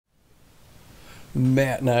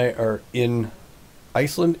Matt and I are in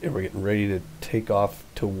Iceland, and we're getting ready to take off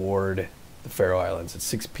toward the Faroe Islands at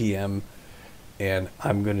 6 p.m. And I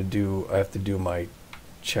have to do my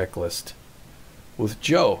checklist with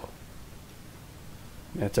Joe.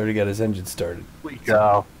 Matt's already got his engine started. We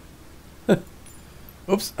go.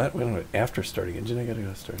 Oops, wait a minute. After starting engine, I gotta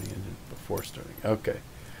go starting engine before starting. Okay.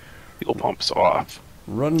 Fuel pump's off.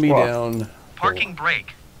 Run me down. Parking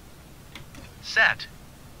brake. Set.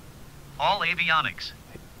 All avionics.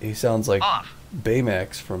 He sounds like Off.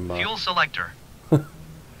 Baymax from. Fuel selector.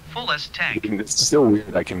 Fullest tank. It's still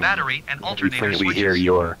weird. I can Battery and alternator faintly hear switches.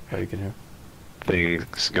 your Oh, you can hear.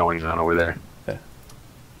 things going on over there. Yeah.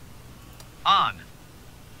 On.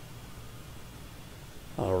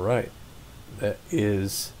 All right. That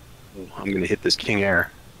is. I'm gonna hit this King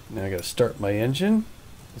Air. Now I gotta start my engine.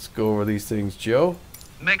 Let's go over these things, Joe.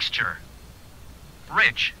 Mixture.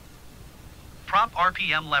 Rich. Prop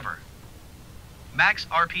RPM lever. Max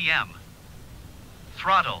RPM.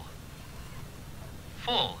 Throttle.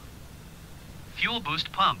 Full. Fuel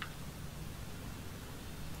boost pump.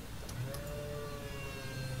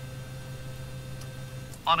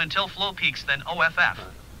 On until flow peaks, then OFF.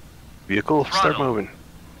 Vehicle, start Throttle. moving.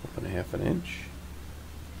 Open half an inch.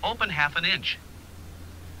 Open half an inch.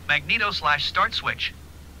 Magneto/start switch.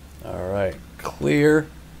 All right. Clear.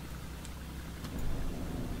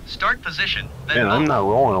 Start position, then Man, I'm mode. not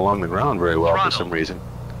rolling along the ground very well for Throttle. some reason.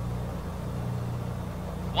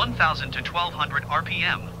 1000 to 1200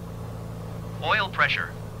 RPM. Oil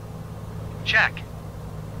pressure. Check.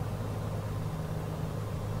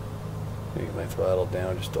 Get my throttle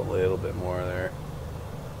down just a little bit more there.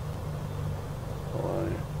 Hold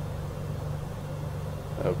on.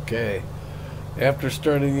 Okay. After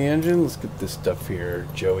starting the engine, let's get this stuff here,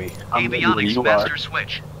 Joey. I'm ready when Avionics you master are.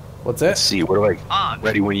 switch. What's Let's that? see, what do I... On.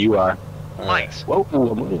 Ready when you are. All right. Lights. Whoa,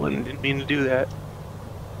 I'm moving. Didn't mean to do that.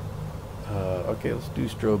 Okay, let's do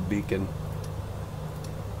strobe beacon.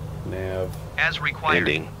 Nav. As required.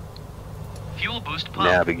 Ending. Fuel boost pump.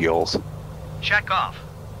 Navigals. Check off.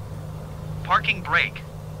 Parking brake.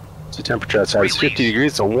 It's the temperature outside. It's 50 Release.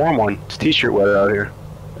 degrees. It's a warm one. It's t-shirt weather out here.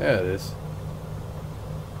 Yeah, it is.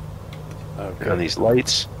 Okay. On these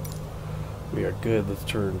lights. We are good. Let's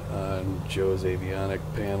turn on Joe's avionic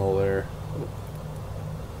panel there.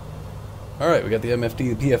 All right, we got the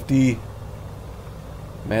MFD, the PFD.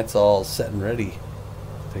 Matt's all set and ready.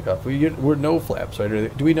 Take off. We're no flaps,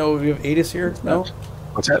 right? Do we know we have ATIS here? No?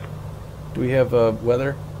 What's that? Do we have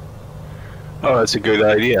weather? Oh, that's a good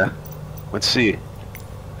idea. Let's see.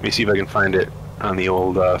 Let me see if I can find it on the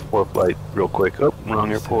old 4Flight real quick. Oh,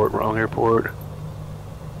 wrong airport, wrong airport.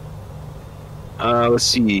 Let's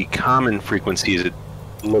see. Common frequencies that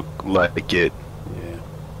look like it.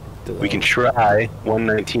 Yeah. We can try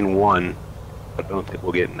 119.1, but I don't think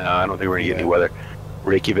we'll get. No, I don't think we're gonna get any weather.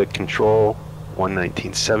 Reykjavik control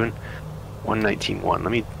 119.7, 119.1.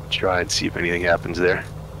 Let me try and see if anything happens there.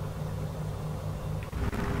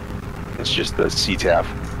 It's just the CTAF.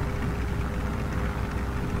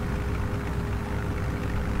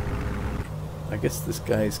 I guess this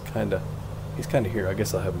guy's he's kind of here. I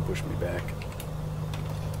guess I'll have him push me back.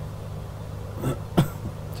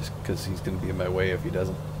 Just because he's going to be in my way if he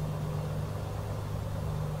doesn't.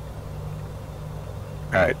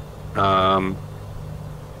 All right.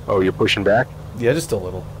 Oh, you're pushing back? Yeah, just a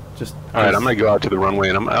little. Just. All right, I'm gonna go out to the runway,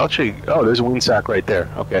 and I'll actually. Oh, there's a windsock right there.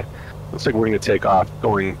 Okay, looks like we're gonna take off,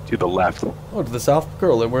 going to the left. Oh, to the south,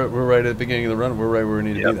 girl. Then we're right at the beginning of the run. We're right where we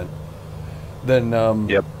need to be then.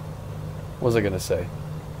 Yep. What was I gonna say?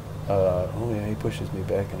 Oh yeah, he pushes me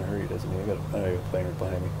back in a hurry, doesn't he? I got a plane right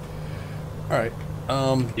behind me. All right.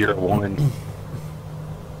 You're one.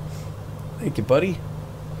 Thank you, buddy.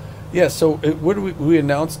 Yeah. So, what do we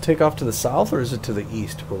announce? Take off to the south, or is it to the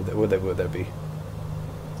east? What would that be?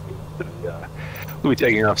 We'll be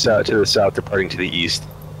taking off south to the south, departing to the east.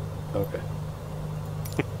 Okay.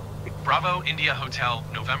 Bravo India Hotel,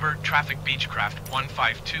 November, traffic Beechcraft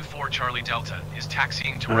 1524 Charlie Delta is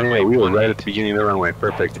taxiing to Oh, runway yeah, we were 18. right at the beginning of the runway.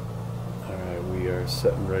 Perfect. All right, we are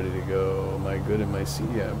set and ready to go. Am I good in my seat?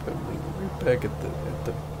 Yeah, I'm right back at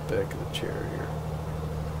the back of the chair here.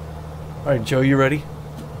 All right, Joe, you ready?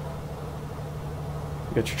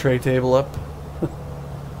 You got your tray table up?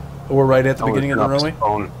 We're right at the beginning of the runway?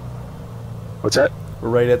 What's that? We're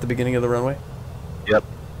right at the beginning of the runway? Yep.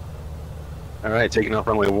 All right, taking off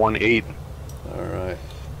runway 18. All right.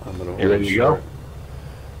 I'm gonna You ready to go?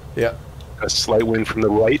 Yeah. A slight wind from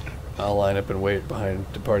the right. I'll line up and wait behind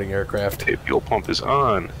departing aircraft. Okay, fuel pump is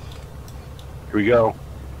on. Here we go.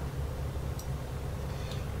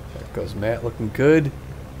 There goes Matt, looking good.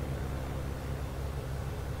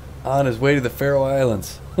 On his way to the Faroe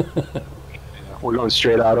Islands. we're going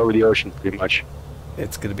straight out over the ocean, pretty much.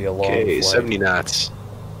 It's going to be a long Okay, flight. 70 knots.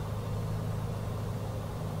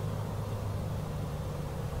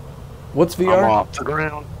 What's I'm VR? off the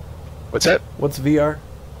ground. What's that? What's VR?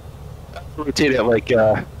 Rotate at like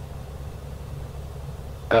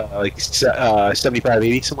 75,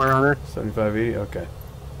 80, somewhere around there. 75, 80? Okay.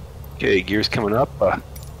 Okay, gears coming up.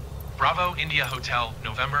 Bravo India Hotel,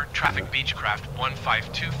 November, traffic Beechcraft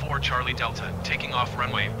 1524 Charlie Delta, taking off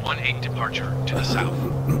runway 18 departure to the south.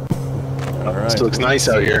 All right. Still looks nice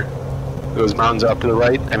out here. Those mountains off to the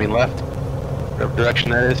right, I mean left. Whatever direction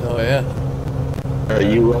that is. Oh, yeah. Are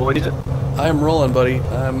you rolling it? I'm rolling, buddy.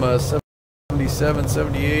 I'm 77,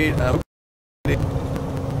 78. I'm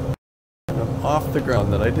off the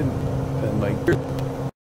ground that I didn't. And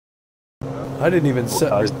I didn't even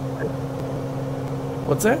set.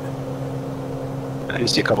 What's that? I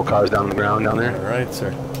just see a couple cars down on the ground down there. All right,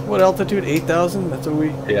 sir. What altitude? 8,000? That's what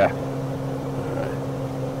we. Yeah. All right.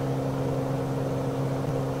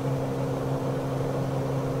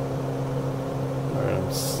 All right.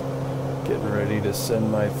 I'm getting ready to send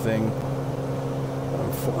my thing.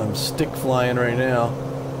 I'm stick flying right now.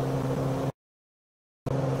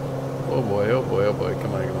 Oh boy! Oh boy! Oh boy!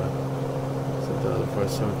 Come on! Come on!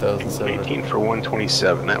 7,700. 18 for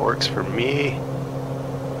 127. That works for me.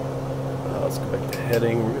 Let's go back to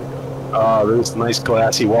heading. We're gonna go. Oh, there's nice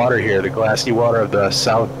glassy water here. The glassy water of the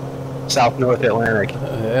South-North Atlantic.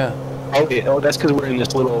 Yeah. Oh, that's because we're in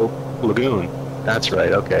this little lagoon. That's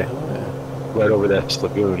right. Okay. Oh, yeah. Right over this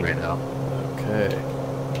lagoon right now. Okay.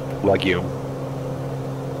 Legume.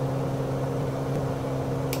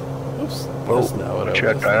 Oops. Oh, That's not what I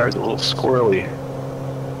track was tires a little squirrely.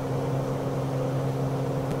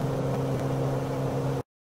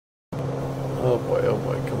 Oh boy! Oh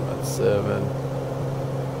boy! Come on! 7,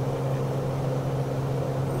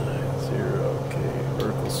 9, 0. Okay.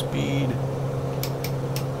 Vertical speed.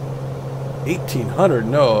 1,800.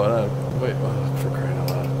 No. Wait. Oh, for crying out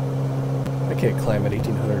loud! I can't climb at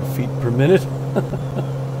 1,800 feet per minute.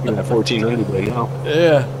 You're at 1,400 right now.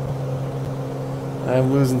 Yeah.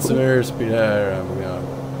 I'm losing some airspeed. I'm going.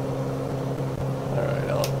 Alright,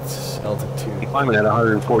 altitude. Climbing at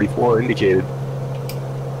 144 indicated.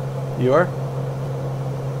 You are?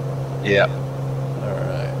 Yeah.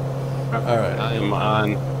 Alright. Alright. I am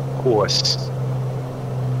on course.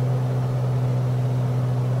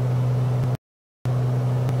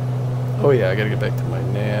 Oh yeah, I gotta get back to my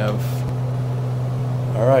nav.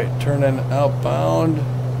 Alright, turning outbound.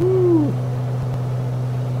 Woo!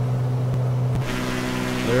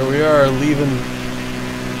 There we are, leaving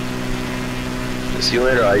See you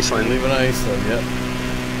later, Iceland. Iceland, yep.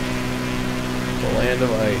 The land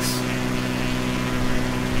of ice.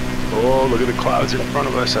 Oh, look at the clouds in front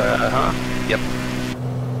of us. Huh? Yep.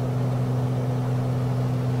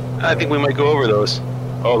 I think we might go over those.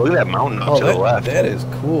 Oh, look at that mountain up to the left. That is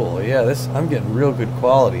cool. Yeah, I'm getting real good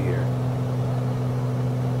quality here.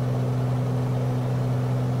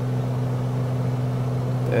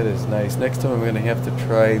 That is nice. Next time I'm going to have to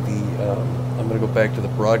try the, I'm going to go back to the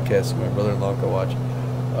broadcast my brother-in-law can watch.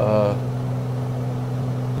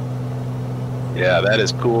 Yeah, that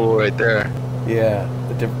is cool right there. Yeah,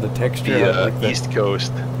 the texture. The like East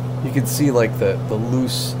Coast. You can see like the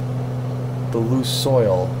loose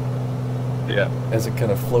soil. Yeah. As it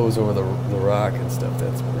kind of flows over the rock and stuff.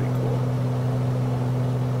 That's pretty cool.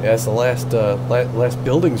 Yeah, it's the last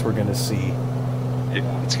buildings we're going to see.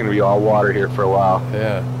 Yeah, it's going to be all water here for a while.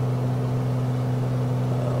 Yeah.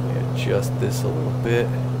 Let me adjust this a little bit.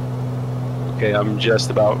 Okay, I'm just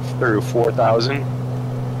about through 4,000.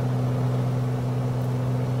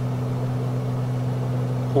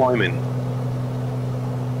 Deployment.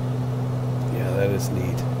 Yeah, that is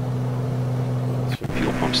neat.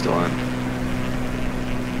 Fuel pump still on.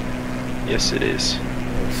 Yes, it is.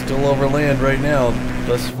 We're still over land right now,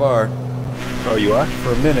 thus far. Oh, you are?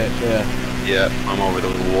 For a minute, yeah. Yeah, I'm over the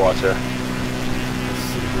water. Let's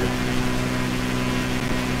see here.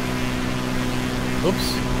 Oops.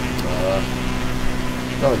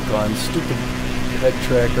 Doggone stupid head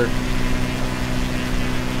tracker.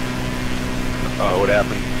 Oh, what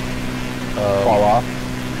happened? Fall off?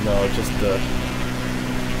 No, just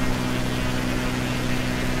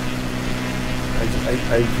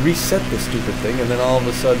I reset the stupid thing, and then all of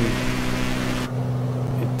a sudden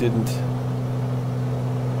it didn't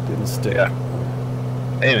stick. Yeah.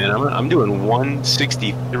 Hey man, I'm doing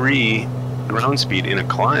 163 ground speed in a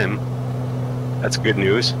climb. That's good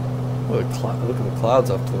news. Look at the clouds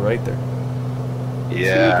off to the right there. Yeah.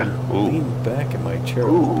 See, I can Ooh. lean back in my chair.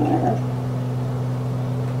 Ooh.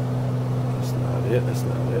 That's not it. That's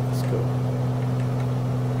not it. Let's go.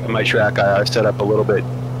 In my track, I set up a little bit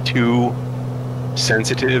too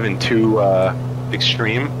sensitive and too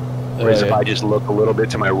extreme. Whereas if I just look a little bit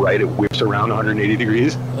to my right, it whips around 180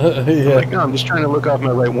 degrees. Yeah. I'm like, no, I'm just trying to look off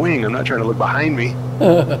my right wing. I'm not trying to look behind me.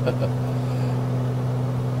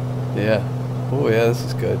 Yeah. Oh yeah, this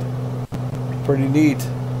is good. Pretty neat.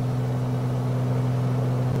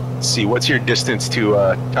 Let's see, what's your distance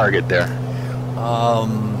to target there?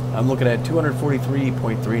 I'm looking at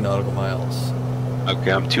 243.3 nautical miles.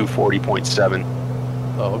 Okay, I'm 240.7.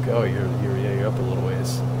 Oh, okay. Oh, you're up a little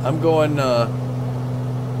ways. I'm going. What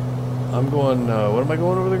am I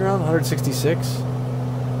going over the ground? 166. Okay,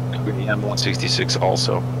 yeah, I'm 166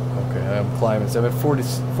 also. Okay, I'm climbing. So I'm at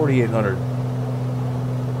 4,800.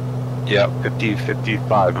 Yeah,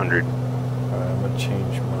 5,500. All right, I'm gonna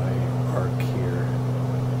change my arc here.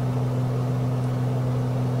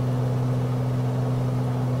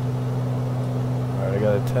 All right, I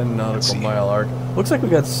got a 10 nautical mile arc. Looks like we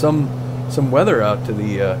got some weather out to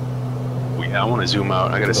the. Yeah, I want to zoom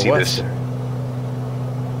out. I gotta see this. There.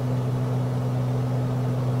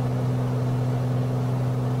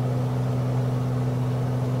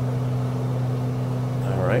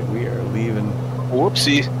 All right, we are leaving.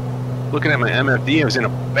 Whoopsie. Looking at my MFD, I was in a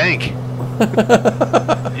bank.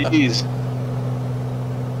 Jeez.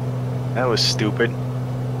 That was stupid.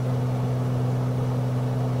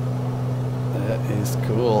 That is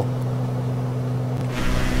cool.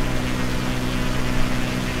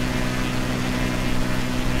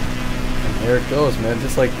 And there it goes, man.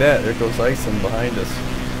 Just like that. There goes Iceland behind us.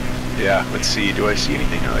 Yeah, let's see. Do I see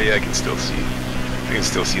anything? Oh, yeah, I can still see. I can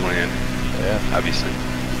still see land, Yeah. obviously.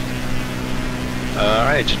 All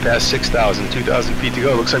right, just past 6,000, 2,000 feet to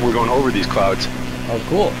go. Looks like we're going over these clouds. Oh,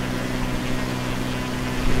 cool.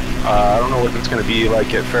 I don't know what it's going to be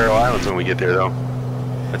like at Faroe Islands when we get there, though.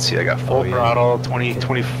 Let's see, I got full throttle,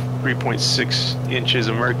 23.6 inches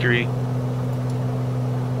of mercury.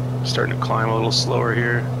 Starting to climb a little slower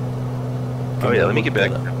here. Oh yeah, let me get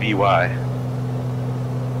back to BY.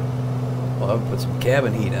 Well, I'll put some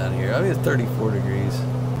cabin heat on here. I mean, it's 34 degrees. I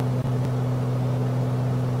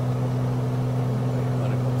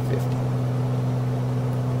want to go 50.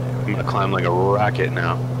 I'm going to climb like a rocket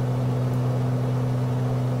now.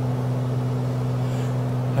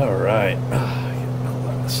 All right. Hold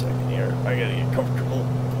on a second here. I gotta get comfortable.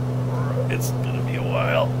 It's gonna be a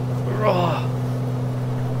while.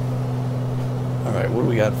 All right, what do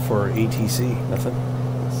we got for ATC? Nothing.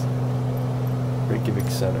 Reykjavik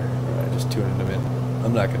Center. All right, just tuning them in.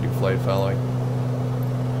 I'm not gonna do flight following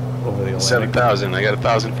over the Atlantic. 7,000. I got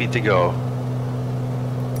 1,000 feet to go.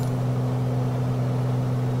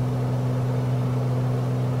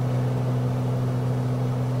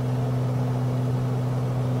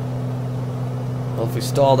 Well, if we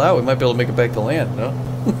stalled out, we might be able to make it back to land, no?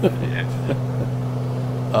 Yeah.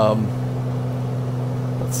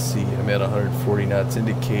 Let's see. I'm at 140 knots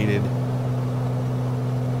indicated.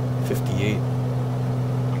 58.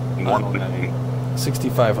 109.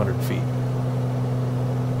 6,500 feet.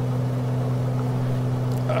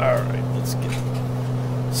 All right, let's get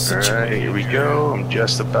All right, here we go. I'm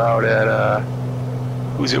just about at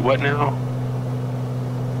who's it? What now?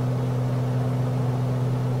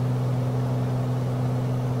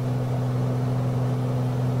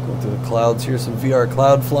 Going through the clouds here. Some VR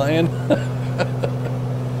cloud flying.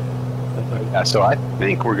 Yeah, so I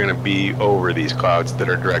think we're gonna be over these clouds that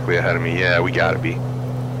are directly ahead of me. Yeah, we gotta be.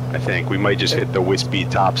 I think we might just hit the wispy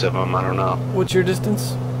tops of them. I don't know. What's your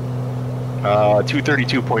distance?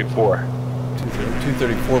 232.4.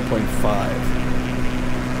 234.5.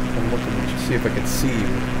 I'm looking to see if I can see you.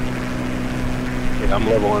 Yeah, I'm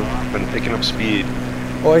leveling up and picking up speed.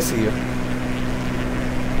 Oh, I see you.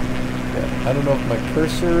 Yeah, I don't know if my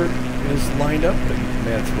cursor is lined up, but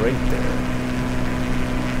man, it's right there.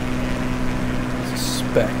 It's a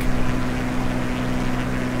speck.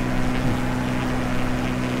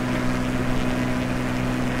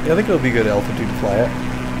 Yeah, I think it'll be good altitude to fly at.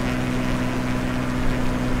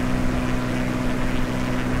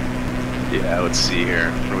 Yeah, let's see here.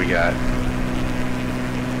 What do we got?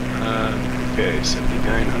 Okay,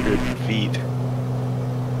 7,900 feet.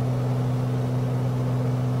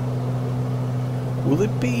 Will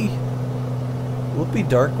it be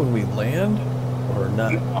dark when we land, or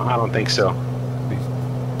not? No, I don't think so. Be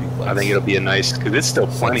I think it'll be a nice, because it's still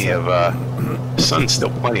plenty of, the sun's still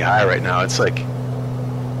plenty high right now. It's like,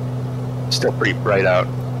 still pretty bright out.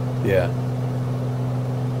 Yeah.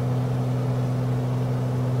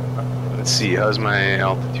 Let's see, how's my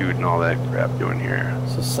altitude and all that crap doing here?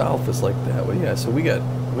 So south is like that. Well, yeah. So we got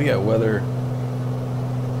weather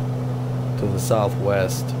to the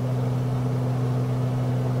southwest.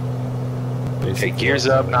 Okay, gears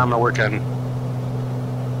up. Now I'm gonna work on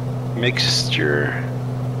mixture.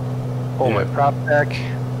 Pull my prop back,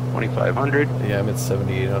 2,500. Yeah, I'm at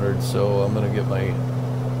 7,800, so I'm gonna get my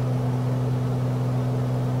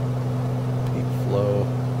peak flow.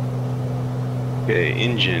 Okay,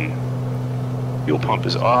 engine. Fuel pump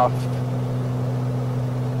is off.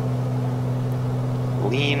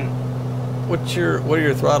 Lean. What are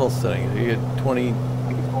your throttle settings? Are you at 20?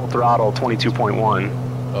 Full throttle, 22.1.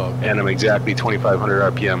 Oh, okay. And I'm exactly 2,500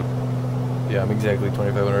 RPM. Yeah, I'm exactly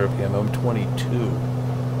 2,500 RPM. I'm 22.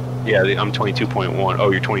 Yeah, I'm 22.1.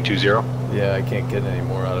 Oh, you're 22.0? Yeah, I can't get any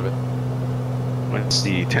more out of it. Let's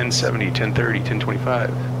see, 1070, 1030, 1025.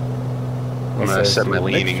 I'm Unless gonna I set do my a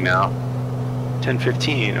leaning mixture. now.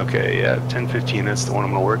 1015, okay, yeah, 1015, that's the one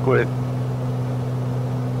I'm gonna work with.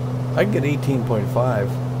 I can get 18.5.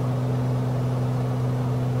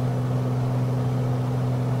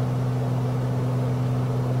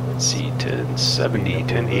 Let's see, 1070,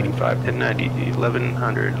 1085, 1090,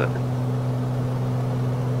 1100, 11.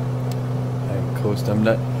 I'm coast. I'm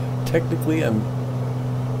not technically. I'm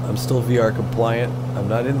still VR compliant. I'm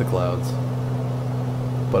not in the clouds,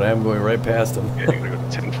 but I am going right past them. Okay, I'm gonna go to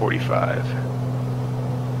 1045.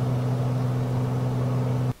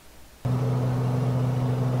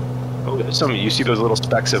 Oh, there's some. You see those little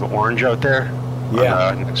specks of orange out there? Yeah.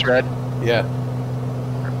 On, next red? Yeah,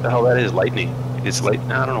 What the hell that is? Lightning. It's light.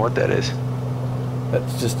 I don't know what that is.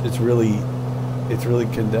 that's just. It's really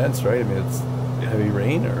condensed, right? I mean, it's heavy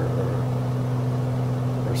rain or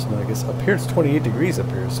something. I guess up here it's 28 degrees up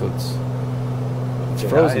here, so it's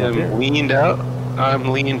frozen up here. I'm leaned out. I'm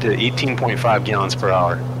leaned to 18.5 gallons per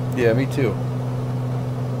hour. Yeah, me too.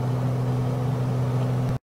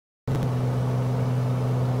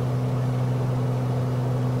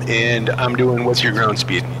 And I'm doing, what's your ground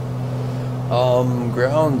speed?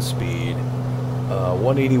 Ground speed,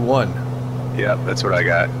 181. Yeah, that's what I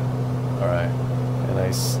got. All right, and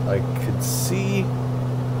I could see.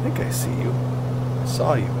 I think I see you. I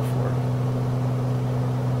saw you before.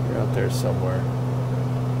 You're out there somewhere.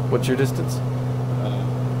 What's your distance?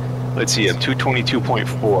 Let's see, I'm 222.4.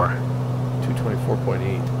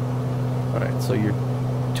 224.8. All right, so you're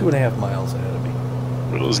 2.5 miles ahead of me.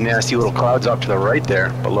 Those nasty little clouds up to the right there,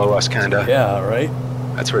 below us, kind of. Yeah, right?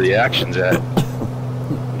 That's where the action's at.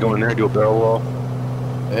 Go in there, do a barrel roll.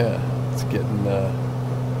 Yeah, it's getting,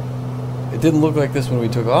 it didn't look like this when we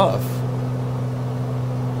took off.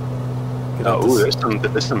 Oh, ooh, there's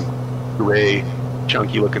some gray,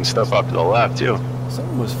 chunky looking stuff up to the left, too.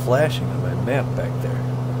 Something was flashing on my map back there.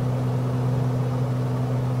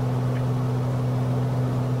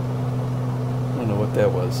 I don't know what that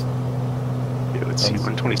was. Okay, let's see,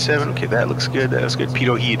 127. Okay, that looks good. That looks good.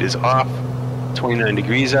 Pitot heat is off. 29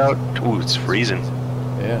 degrees out. Ooh, it's freezing.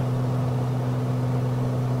 Yeah.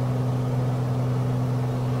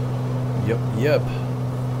 Yep.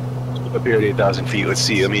 Up here at 8,000 feet. Let's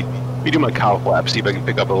see. Let me do my cow flap. See if I can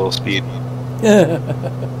pick up a little speed. That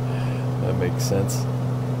makes sense.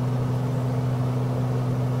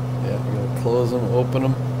 Yeah, I'm gonna close them, open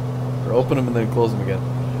them, or open them and then close them again.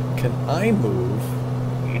 Can I move?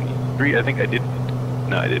 3, I think I did.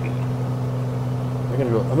 No, I didn't. I'm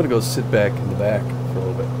gonna go sit back in the back for a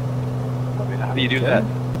little bit. How do you do that?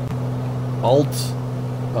 Alt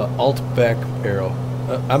back arrow.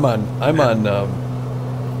 I'm on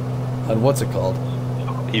what's it called?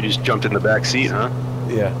 You just jumped in the back seat, huh?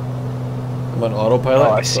 Yeah. I'm on autopilot.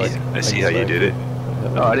 Oh, I see. I see how you did it.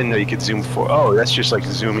 Oh, I didn't know you could zoom forward. Oh, that's just like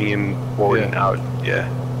zooming in forward and out. Yeah.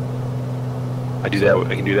 I do that.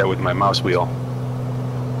 I can do that with my mouse wheel.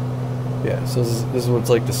 Yeah. So this is what it's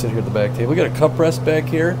like to sit here at the back table. We got a cup rest back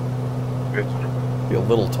here. Good. Be a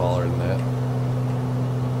little taller than that.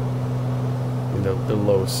 You know, the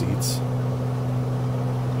low seats.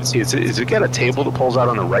 Let's see. Is it got a table that pulls out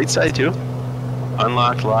on the right side too?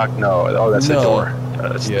 Unlocked, locked. No. Oh, that's the door.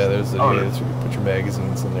 Yeah, there's the. Oh, that's where you put your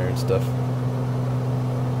magazines in there and stuff.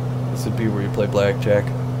 This would be where you play blackjack.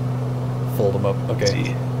 Fold them up.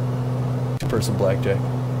 Okay. Two-person blackjack.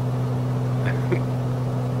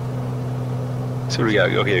 So what do we got?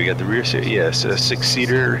 Okay, we got the rear seat. Yes, a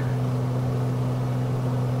 6-seater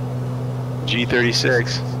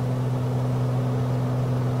G36.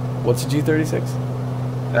 What's a G36?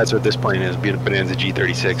 That's what this plane is. Bonanza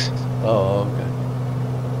G36. Oh, okay.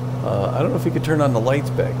 I don't know if you could turn on the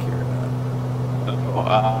lights back here or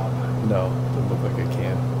not. No, doesn't look like I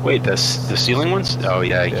can. Wait, the ceiling ones? Oh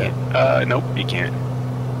yeah, you can't. Nope, you can't.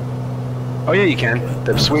 Oh yeah, you can.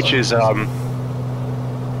 The switch is up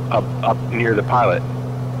near the pilot.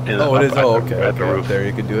 Oh, it is. Oh, okay. At the roof. Up there,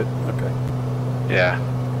 you could do it. Okay. Yeah.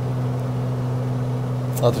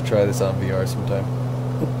 I'll have to try this on VR sometime.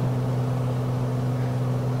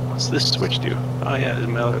 What's this switch do? Oh yeah, there's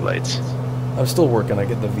my other lights. I'm still working on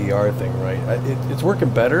getting the VR thing right. It's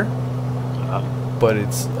working better, but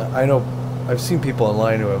I know I've seen people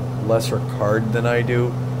online who have lesser card than I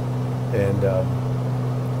do, and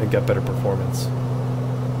get better performance.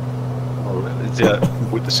 Oh, is that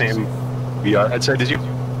with the same VR headset as you?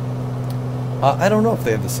 I don't know if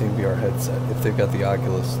they have the same VR headset, if they've got the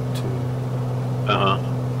Oculus too.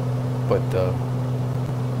 But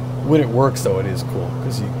when it works, though, it is cool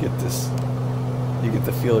because you get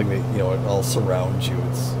the feeling that it all surrounds you.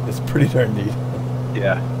 It's pretty darn neat.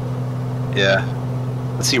 Yeah.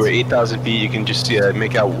 Let's see, we're 8,000 feet. You can just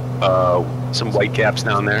make out some white caps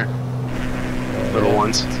down there, little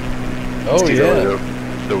ones. Oh yeah.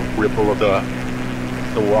 The ripple of the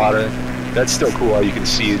water. That's still cool. You can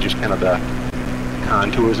see just kind of the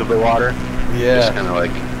contours of the water. Yeah. Just kind of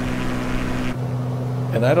like.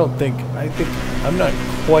 And I think I'm not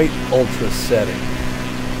quite ultra setting.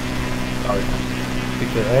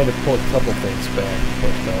 Because I had to pull a couple things back,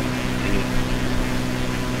 but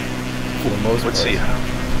for the most part. Let's see.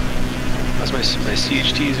 My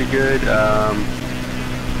CHTs are good.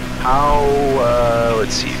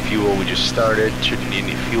 Let's see, fuel, we just started. Shouldn't need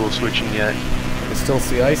any fuel switching yet. I can still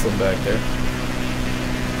see Iceland back there.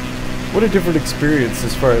 What a different experience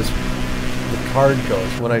as far as the card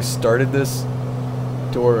goes. When I started this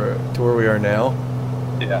to where we are now.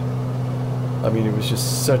 Yeah. I mean, it was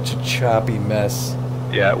just such a choppy mess.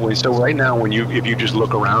 Yeah, so right now, if you just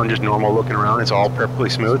look around, just normal looking around, it's all perfectly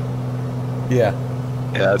smooth. Yeah.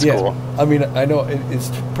 Yeah, that's cool. I mean, I know it's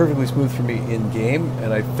perfectly smooth for me in game,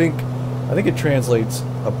 and I think it translates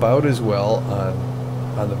about as well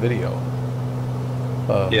on the video.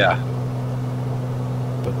 Yeah.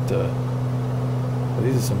 But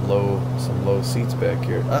these are some low seats back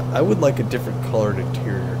here. I would like a different colored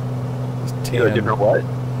interior. A different what?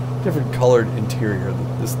 Different colored interior.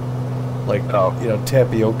 This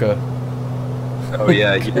tapioca. Oh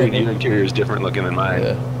yeah, your interior is different looking than mine.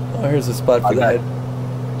 Yeah. Oh, here's a spot for the head.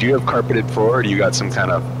 Do you have carpeted floor, or do you got some kind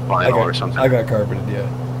of vinyl or something? I got carpeted, yeah.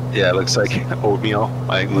 Yeah, it looks like oatmeal.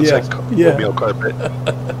 Oatmeal carpet.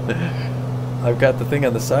 I've got the thing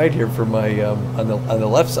on the side here for my on the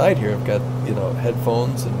left side here. I've got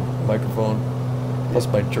headphones and microphone, plus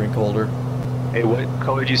my drink holder. Hey, what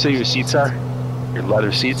color did you say your seats are? Your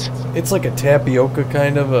leather seats? It's like a tapioca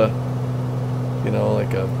kind of a,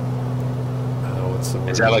 like a. What's the word?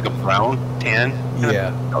 Is that like a brown tan?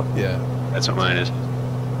 Yeah. Oh, yeah. That's what mine is.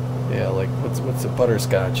 Yeah, like what's a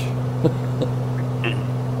butterscotch?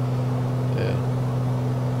 Yeah.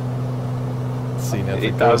 Let's see now.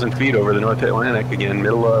 8,000 feet over the North Atlantic again,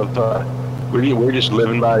 middle of. We're just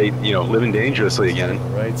living living dangerously again.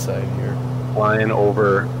 On the right side here. Flying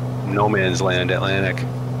over no man's land, Atlantic.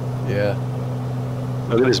 Yeah.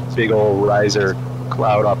 Look at this big old riser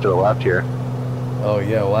cloud off to the left here. Oh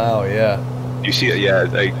yeah! Wow! Yeah. You see it? Yeah.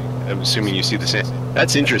 I'm assuming you see the same.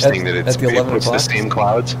 That's interesting that it puts the same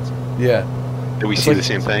clouds. Yeah. Do we see the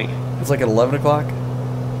same thing? It's like at 11 o'clock?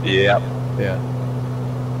 Yeah. Yeah.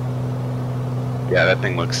 Yeah, that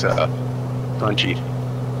thing looks punchy.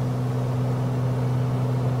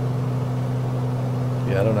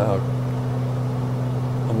 Yeah, I don't know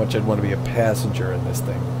how much I'd want to be a passenger in this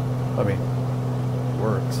thing. I mean, it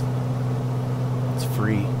works. It's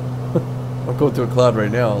free. I'm going through a cloud right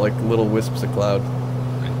now, like little wisps of cloud.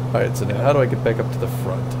 Alright, so now how do I get back up to the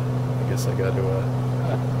front? I guess I got to...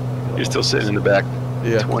 You're still sitting in the back.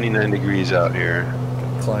 Yeah. 29 degrees out here.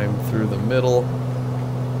 Climb through the middle.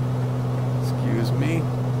 Excuse me.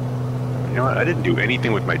 You know what? I didn't do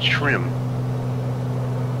anything with my trim.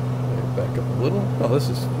 Back up a little. Oh, this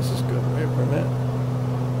is good. Right where I'm at.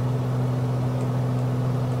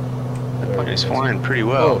 That plane's flying pretty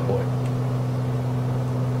well. Oh boy.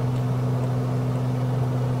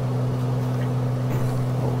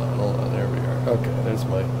 Hold on. There we are. Okay, there's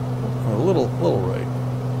my a little right.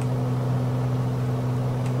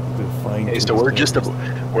 Hey, so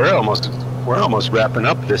we're almost wrapping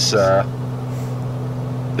up this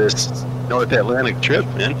this North Atlantic trip,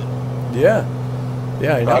 man. Yeah,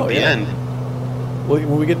 I know. About the end. Well,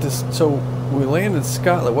 when we get to we land in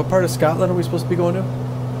Scotland. What part of Scotland are we supposed to be going to?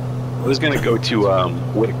 I was gonna go to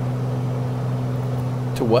Wick.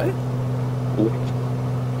 To what? Wick.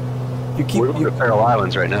 We're going to Faroe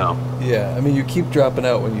Islands right now. Yeah, I mean you keep dropping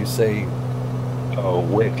out when you say. Oh,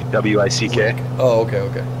 Wick. W-I-C-K. Oh, okay.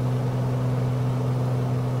 Okay.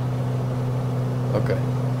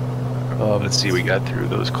 Let's see, we got through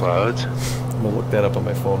those clouds. I'm gonna look that up on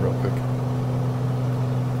my phone real quick.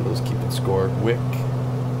 For those keeping score. Wick.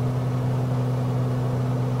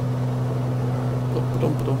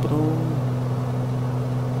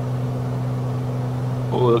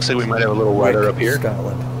 Oh, looks like we might have a little weather up here.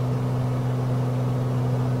 Scotland.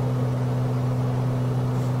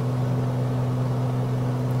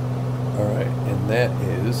 All right, and that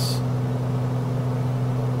is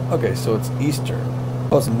okay. So it's eastern.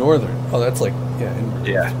 Oh, it's northern. Oh, that's like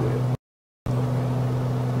Yeah.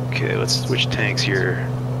 Okay, let's switch tanks here.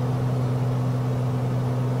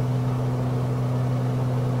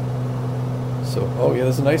 So, oh yeah,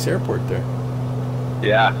 there's a nice airport there.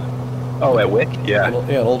 Yeah. Oh, at Wick? Yeah. An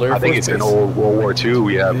old Air I think Force it's base. an old World War II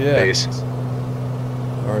we have base.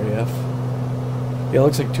 RAF. Yeah, it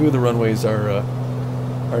looks like 2 of the runways are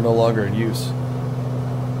no longer in use.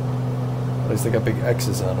 At least they got big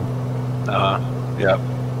X's on them. Yeah.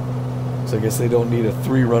 So I guess they don't need a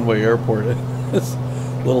 3-runway airport in this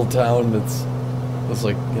little town that's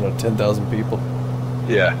like 10,000 people.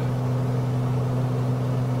 Yeah.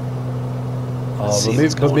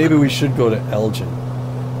 But maybe we should go to Elgin,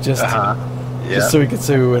 just so we could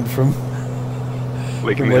say we went from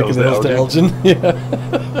Lincoln Hills to Elgin. Yeah.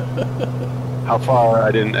 How far? I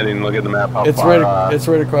didn't look at the map. How it's far? Right. It's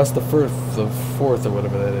right across the fourth or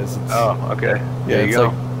whatever that is. Okay. Yeah, there you it's go.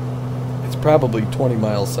 like it's probably 20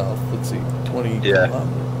 miles south. Let's see, 20. 10 miles.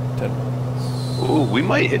 Ooh, we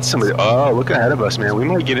might hit somebody. Oh, look ahead of us, man. We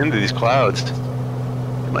might get into these clouds.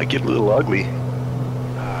 It might get a little ugly.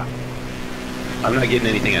 I'm not getting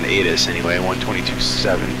anything on ATIS anyway.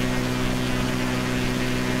 122.7.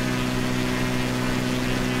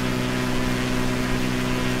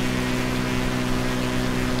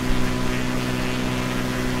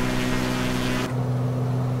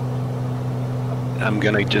 I'm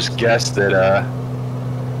gonna just guess that,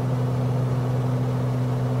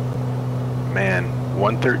 man,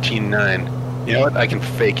 113.9. You know what? I can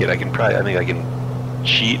fake it. I think I can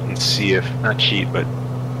cheat and see if, not cheat, but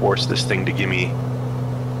force this thing to give me,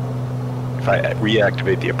 if I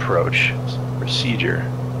reactivate the approach procedure.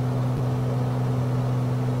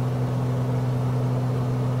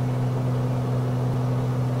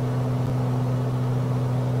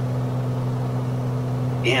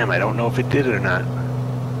 Damn, I don't know if it did it or not.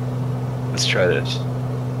 Let's try this.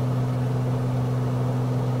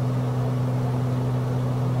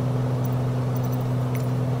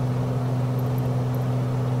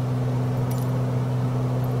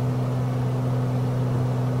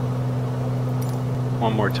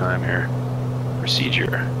 One more time here.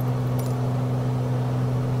 Procedure.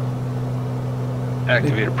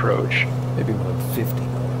 Activate approach. Maybe when I'm 50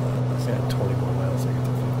 miles. I got 20 more miles. I get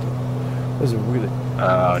to 50. Those are really.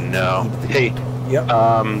 Oh no. Hey. Yep.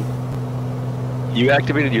 You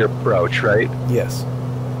activated your approach, right? Yes.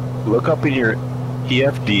 Look up in your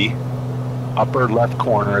EFD, upper left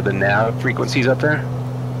corner, the nav frequencies up there.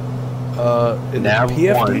 In nav the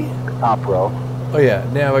PFD? 1, top row. Oh yeah,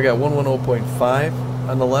 nav I got 110.5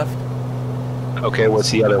 on the left. Okay, what's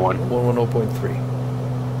the other one? 110.3.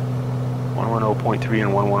 110.3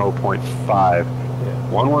 and 110.5.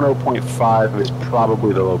 Yeah. 110.5 is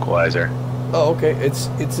probably the localizer. Oh, okay. It's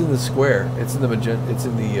in the square. It's in the magenta. It's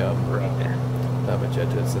in the not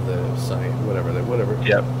magenta. It's in the sign. Whatever.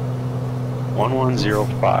 Yep.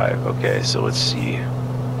 1105. Okay, so let's see.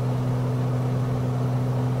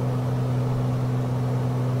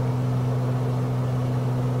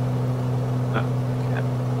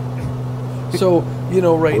 So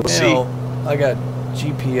right We'll now see. I got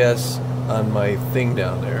GPS on my thing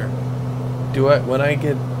down there. When I'm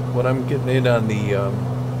getting in on the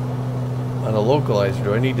localizer,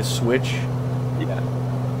 do I need to switch? Yeah.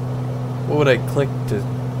 What would I click to?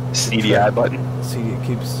 CDI button. See, it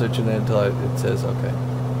keeps switching that until it says okay.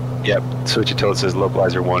 Yep. Switch it till it says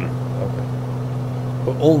localizer 1. Okay.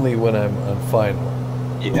 But only when I'm on final.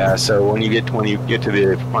 Yeah. So when you get to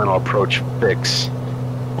the final approach fix,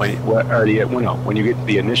 when you get to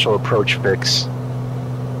the initial approach fix.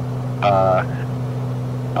 Oh,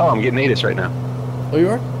 I'm getting ATIS right now. Oh, you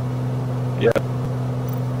are? Yep.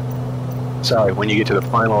 Sorry, when you get to the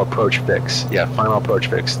final approach fix. Yeah, final approach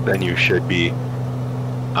fix, then you should be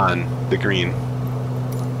on the green.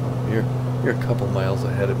 You're a couple miles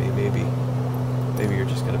ahead of me. Maybe you're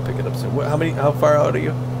just gonna pick it up soon. How far out are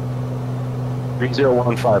you?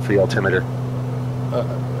 3015 for the altimeter.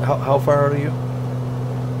 How far out are you?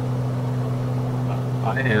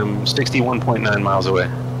 I am 61.9 miles away.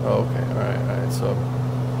 Oh, okay. All right. So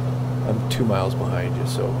I'm 2 miles behind you.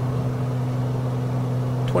 So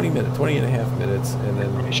 20 and a half minutes, and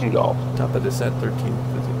then Mission golf. top of descent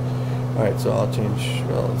 13:50. All right. So I'll change.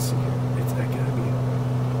 Well, let's see here. It's that gotta be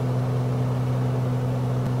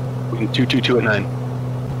 222 at 9.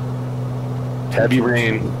 Heavy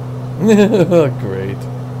rain. great.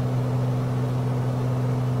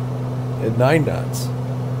 At 9 knots.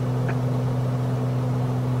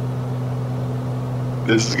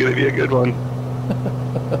 This is gonna be a good one.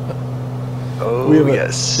 Oh We have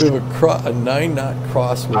yes. We have a 9-knot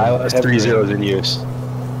crosswind. ILS heavy 30 rain. is in use.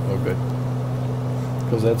 Oh, good.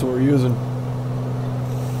 Because that's what we're using.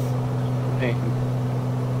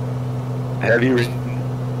 Heavy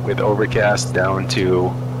rain with overcast down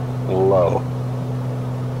to low.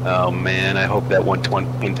 Oh man, I hope that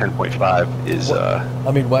 110.5 is.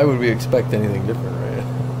 I mean, why would we expect anything different, right?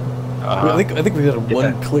 I think we had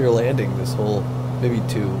one clear landing this whole, maybe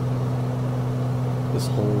two. This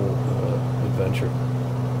whole adventure.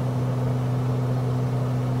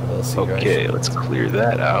 Let's see, Okay, guys. let's clear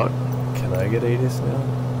that out. Can I get ATIS now?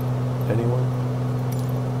 Anyone?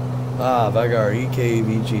 Ah, Vagar,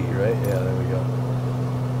 EKVG, right? Yeah, there we go.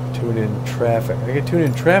 Tune in traffic. I can tune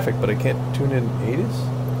in traffic, but I can't tune in ATIS?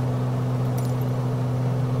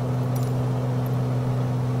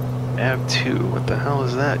 AB2, what the hell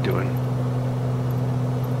is that doing?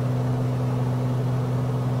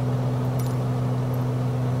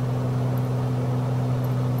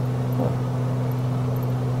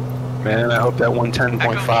 Man, I hope that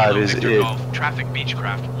 110.5 is Victor it. Golf, traffic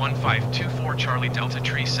Beechcraft 1524 Charlie Delta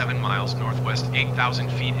tree 7 miles northwest 8,000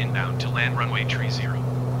 feet inbound to land runway tree 0.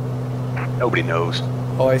 Nobody knows.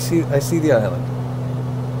 Oh, I see the island.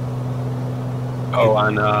 Oh,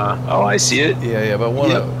 on, oh, I see it. Yeah, about one.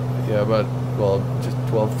 Yep. Yeah, about, well, just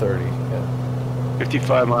 12:30. Yeah.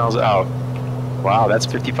 55 miles out. Wow, that's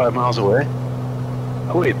 55 miles away?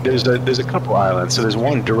 Oh wait, there's a couple islands. So there's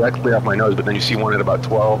one directly off my nose, but then you see one at about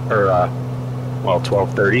 12, or, well,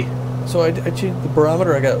 12:30. So I changed the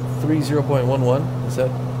barometer. I got 30.11. Is that?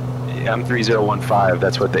 Yeah, I'm 3015.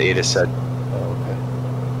 That's what the ATIS said. Oh,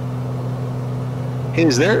 okay. Hey,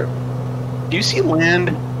 do you see land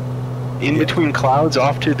in between clouds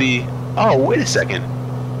off to the, oh, wait a second.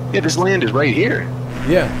 Yeah, this land is right here.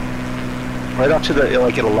 Yeah. Right off to the,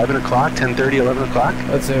 like at 11 o'clock, 10:30, 11 o'clock.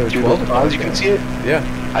 I'd say it was Through 12 those clouds, you o'clock, can see it. Yeah.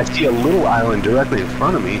 I see a little island directly in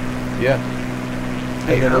front of me. Yeah.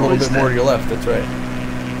 Hey, And then a how little is bit more that? to your left. That's right.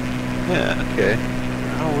 Yeah, okay.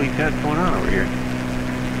 How we got going on over here?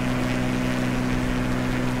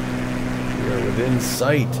 We are within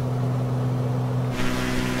sight.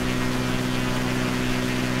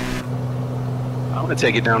 I'm gonna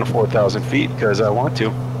take it down to 4,000 feet because I want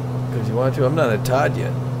to. Because you want to. I'm not at Todd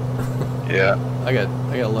yet. Yeah. I got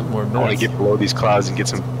a lot more minutes. I want to get below these clouds and get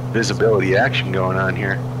some visibility action going on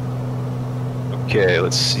here. Okay,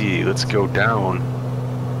 let's see. Let's go down.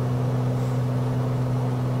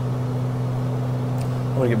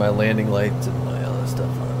 I want to get my landing lights and my other stuff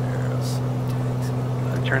on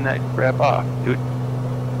there. Turn that crap off, dude.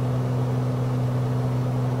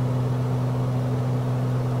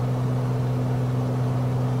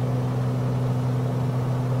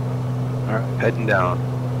 All right, heading down.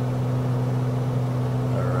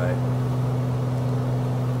 All right.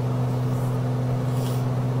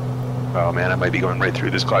 Oh man, I might be going right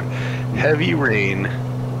through this cloud. Heavy rain.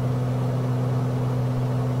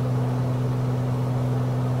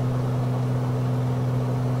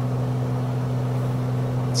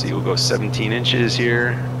 Let's see, we'll go 17 inches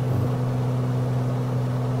here.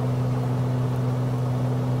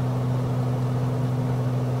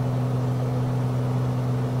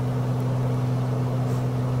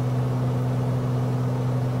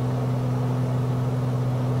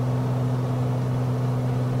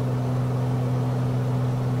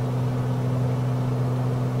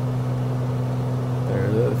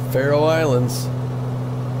 They're the Faroe Islands.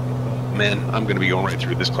 Man, I'm going to be going right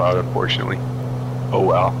through this cloud, unfortunately. Oh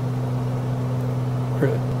well.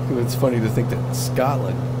 It's funny to think that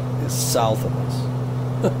Scotland is south of us.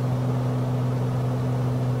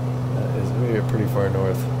 That is, we're pretty far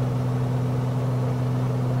north.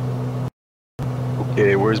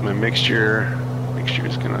 Okay, where's my mixture?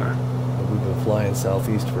 Mixture's gonna, We've been flying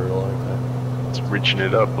southeast for a long time. it's riching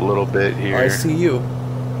it up a little bit here. I see you.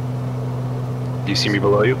 Do you see me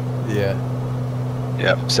below you? Yeah.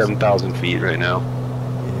 Yep, 7,000 feet right now.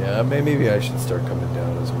 Yeah, maybe I should start coming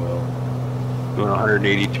down as well. Doing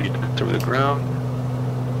 183 over the ground.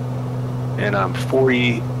 And I'm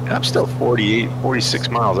still 48, 46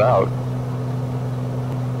 miles out.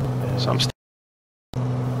 So I'm still.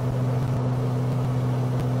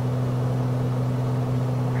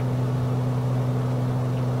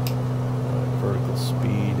 Vertical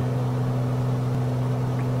speed.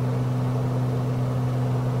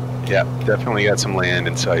 Yeah, definitely got some land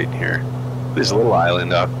in sight here. This little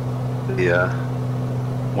island up the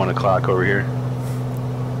 1 o'clock over here.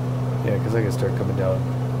 Yeah, because I can start coming down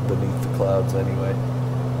beneath the clouds anyway.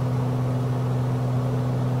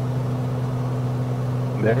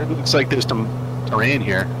 There, it looks like there's some terrain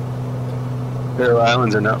here. Faroe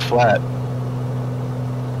Islands are not flat.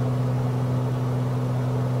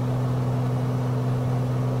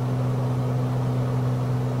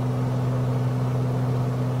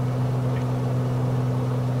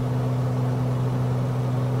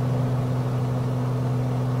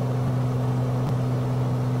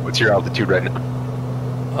 What's your altitude right now?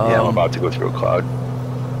 Yeah, I'm about to go through a cloud.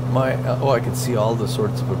 I can see all the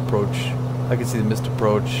sorts of approach. I can see the missed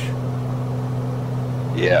approach.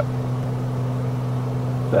 Yeah.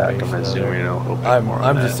 Back, I'm gonna zoom in a little bit more.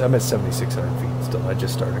 I'm at 7,600 feet still. I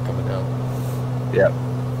just started coming down. Yeah.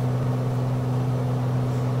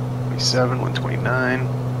 27, 129.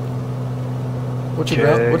 What's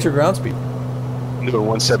your ground speed? I'm doing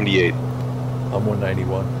 178. I'm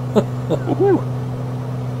 191. Woohoo!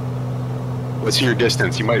 What's your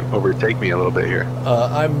distance? You might overtake me a little bit here.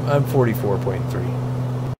 I'm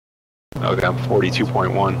 44.3. Okay, I'm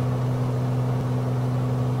 42.1.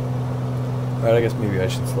 All right, I guess maybe I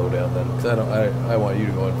should slow down then, because I want you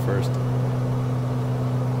to go in first.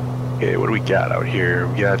 Okay, what do we got out here?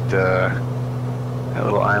 We got that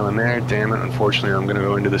little island there. Damn it! Unfortunately, I'm gonna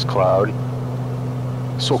go into this cloud.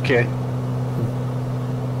 It's okay.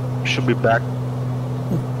 Should be back.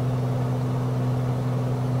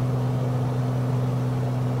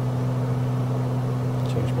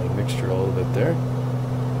 Change my mixture a little bit there.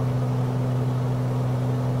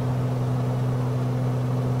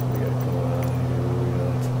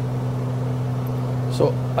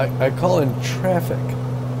 So I call in traffic,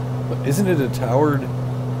 but isn't it a towered?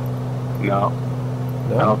 No,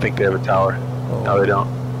 I don't think they have a tower. Oh. No, they don't.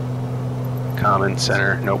 Common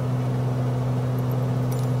center, nope.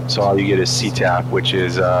 So all you get is CTAP, which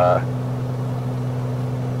is I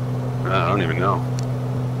don't even know.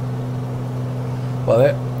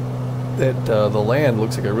 Well, the land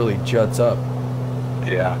looks like it really juts up.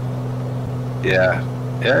 Yeah,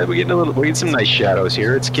 we're getting some nice shadows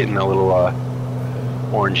here. It's getting a little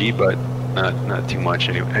orangey, but not too much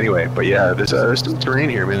anyway. But yeah, there's some terrain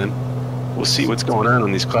here, man. We'll see what's going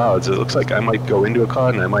on these clouds. It looks like I might go into a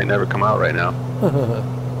cloud and I might never come out right now.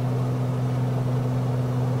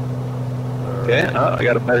 Okay, I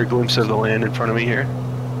got a better glimpse of the land in front of me here.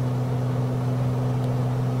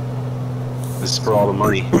 This is for all the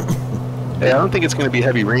money. Hey, I don't think it's going to be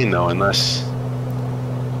heavy rain though, unless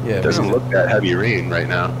it doesn't look that heavy rain right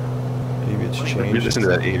now. Maybe it's changed. Let me listen to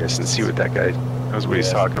that Anus and see what that guy knows what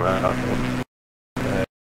he's talking about.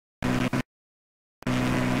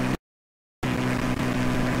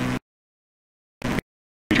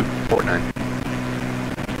 249.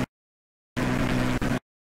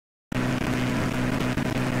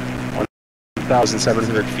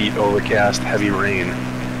 $1,700 feet overcast, heavy rain.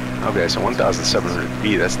 Okay, so 1,700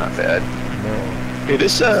 feet, that's not bad. No. Okay,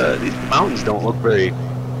 these mountains don't look very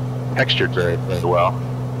textured very well.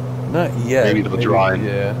 Not yet. Maybe they'll draw in.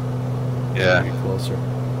 Yeah. Yeah. Maybe closer.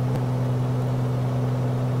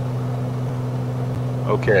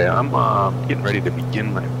 Okay, I'm getting ready to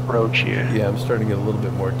begin my approach here. Yeah, I'm starting to get a little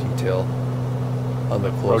bit more detail on the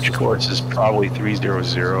Approach closest course is probably 300.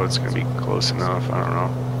 It's going to be close enough. I don't know.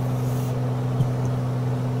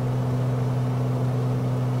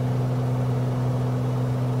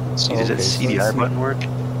 See, does that CDI button work?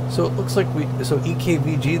 So it looks like so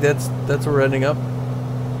EKVG, that's where we're ending up?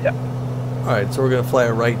 Yeah. Alright, so we're going to fly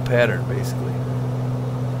a right pattern, basically.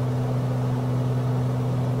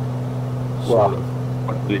 Well,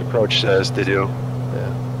 what the approach says to do.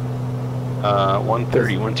 Yeah.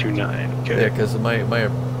 130, 129. Okay. Yeah, because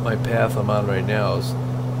my path I'm on right now is,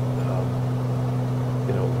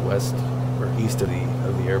 west or east of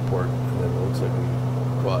the airport, and then it looks like we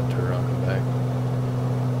go out, turn around, come back.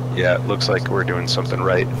 Yeah, it looks like we're doing something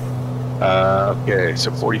right. Okay,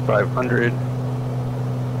 so 4,500.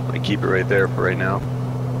 I keep it right there for right now.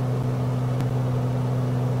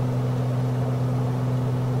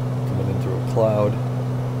 Coming in through a cloud.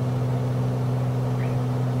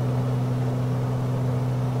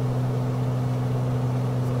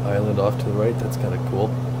 Island off to the right, that's kind of cool.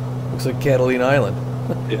 Looks like Catalina Island.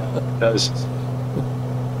 Yeah, it does.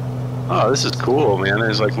 Oh, this is cool, man.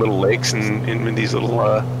 There's like little lakes in these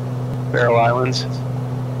little Faroe Islands.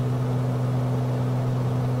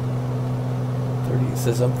 It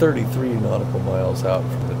says I'm 33 nautical miles out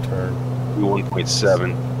from the turn.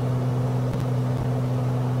 1.7.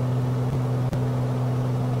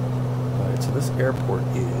 Alright, so this airport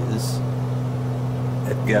is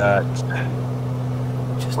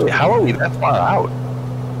Wait, how are we that far out?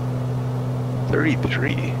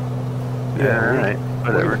 33. Yeah, alright.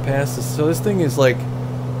 Whatever. Past this, so this thing is like,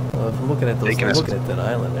 if I'm looking at those, I'm looking at that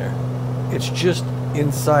island there. It's just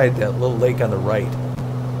inside that little lake on the right.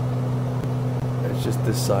 It's just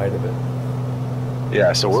this side of it.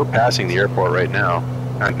 Yeah, so we're passing the airport right now,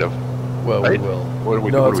 kind of. Well, right? we will. What are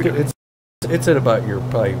we doing? It's at about your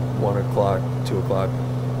probably 1 o'clock, 2 o'clock,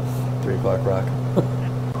 3 o'clock rock.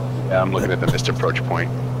 Yeah, I'm looking at the missed approach point.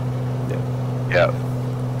 Yeah. Yeah.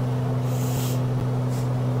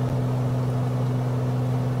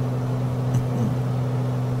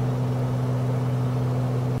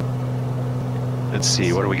 Let's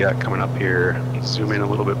see, what do we got coming up here? Zoom in a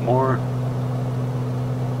little bit more.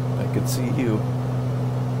 I can see you.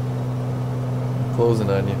 I'm closing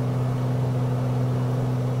on you.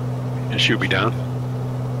 And shoot me down.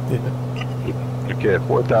 Yeah. Okay,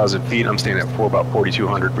 4,000 feet. I'm staying at about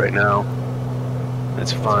 4,200 right now.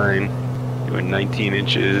 That's fine. Doing 19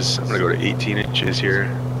 inches. I'm gonna go to 18 inches here.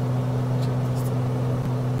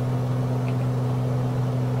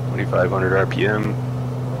 2,500 RPM.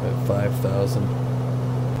 At 5,000.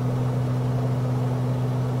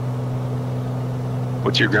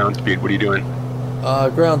 What's your ground speed? What are you doing?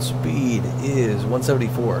 Ground speed is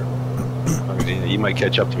 174. You might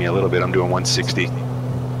catch up to me a little bit. I'm doing 160.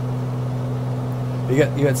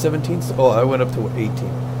 You got 17? Oh, I went up to 18.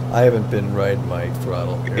 I haven't been riding my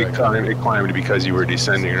throttle. It climbed because you were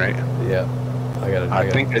descending, right? Yeah. I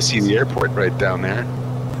think I see the airport right down there.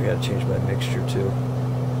 I gotta change my mixture too.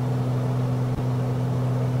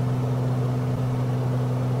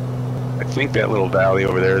 I think that little valley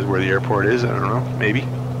over there is where the airport is. I don't know. Maybe.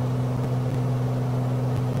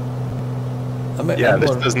 Yeah,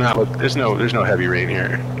 this does not look. There's no heavy rain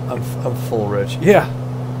here. I'm full rich. Yeah.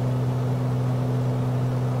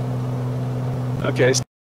 Okay, so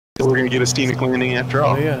we're gonna get a scenic landing after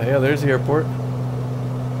all. Oh yeah, there's the airport.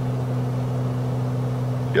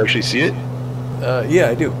 You actually see it? Yeah,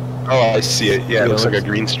 I do. Oh, I see it. Yeah, it looks like a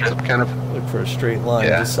green strip, kind of. Look for a straight line,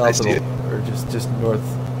 Yeah, just south of I see the, or just north,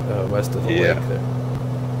 west of the lake there.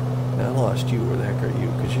 Now I lost you. Where the heck are you?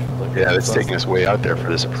 Because you look. Yeah, it's taking us way out there for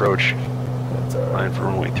this approach. That's all right. Line for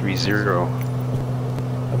runway 30.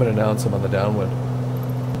 I'm gonna announce him on the downwind.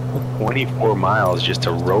 24 miles just to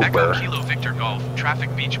Echo Roper. Kilo Victor Golf, traffic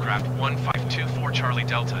Beechcraft 1524 Charlie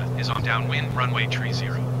Delta is on downwind runway 30.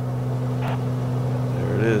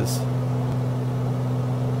 There it is.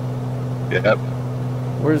 Yep.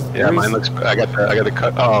 Where's mine looks. I got the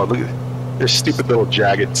cut. Oh, look at there's stupid little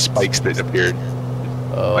jagged spikes that appeared.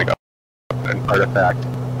 Oh. Like an artifact.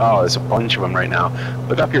 Oh, there's a bunch of them right now.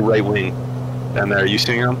 Look up your right wing down there. Are you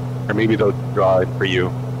seeing them? Or maybe they'll draw it for you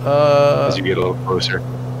as you get a little closer.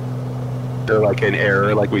 They're like an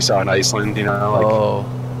error, like we saw in Iceland. You know.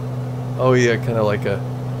 Like, oh yeah, kind of like a.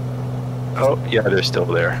 Oh yeah, they're still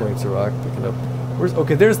there. Points of rock picking up.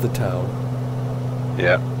 Okay? There's the town.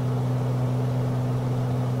 Yeah.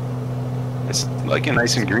 It's like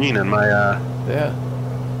nice and green on my Yeah.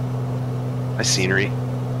 my scenery.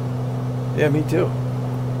 Yeah, me too.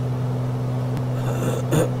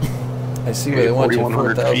 I see where they want you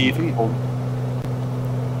 4,000 feet.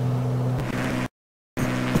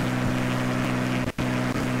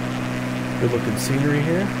 Good looking scenery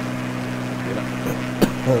here.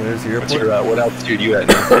 Yeah. Oh, there's the airport. What's your, what altitude you at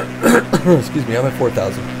now? Excuse me, I'm at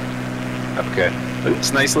 4,000. Okay. It's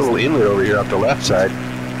a nice little inlet over here off the left side.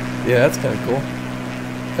 Yeah, that's kind of cool.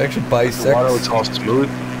 Actually bisects. The water looks all smooth.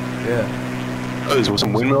 Yeah. Oh, there's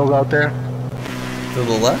some windmills out there. To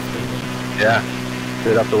the left? Yeah.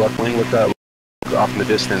 Right off the left wing. Look that off in the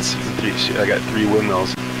distance. I got 3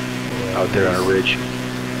 windmills out there on a ridge.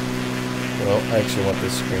 Well, I actually want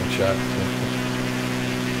this screenshot.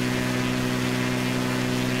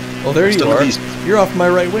 Oh, there you are. You're off my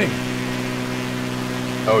right wing.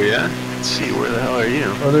 Oh, yeah? Let's see, where the hell are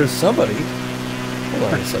you? Oh, there's somebody. Hold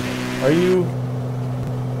on a second.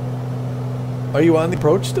 Are you on the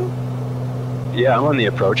approach still? Yeah, I'm on the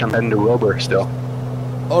approach. I'm heading to Roper still.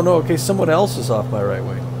 Oh, no, okay, someone else is off my right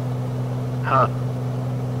wing. Huh.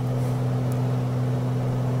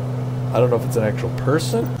 I don't know if it's an actual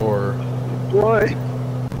person or... Boy.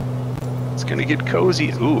 It's gonna get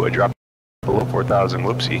cozy. Ooh, I dropped below 4,000.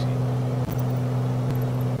 Whoopsie.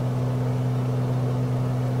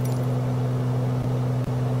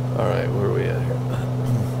 Alright, where are we at here?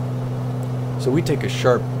 So we take a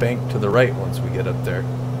sharp bank to the right once we get up there.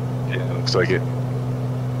 Yeah, looks like it.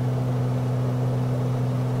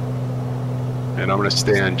 And I'm gonna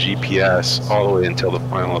stay on GPS all the way until the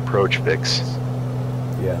final approach fix.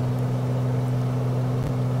 Yeah.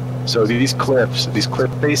 So these cliff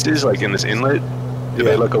faces, like in this inlet, do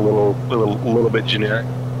they look a little bit generic?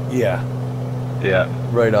 Yeah. Yeah.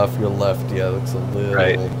 Right off your left, yeah, looks a little.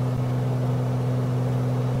 Right.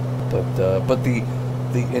 But the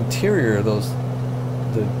interior,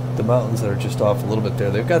 the mountains that are just off a little bit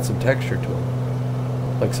there, they've got some texture to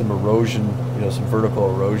them, like some erosion, some vertical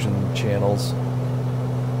erosion channels.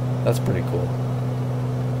 That's pretty cool.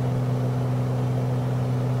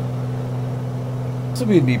 This would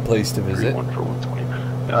be a neat place to visit. 1 for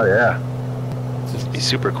 120. Oh yeah. It'd be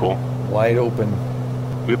super cool. Wide open.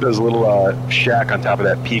 We have those little shack on top of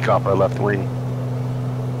that peak off our left wing.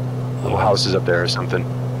 Little houses up there or something.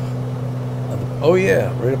 Oh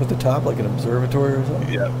yeah, right up at the top, like an observatory or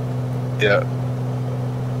something. Yeah. Yeah.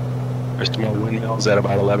 There's some more windmills at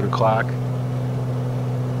about 11 o'clock.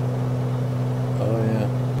 Oh yeah.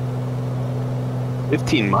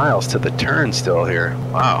 15 miles to the turn still here.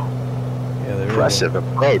 Wow. Yeah, they Impressive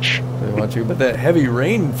approach. They want you, but that heavy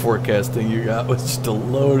rain forecasting you got was just a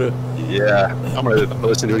load of. Yeah, I'm gonna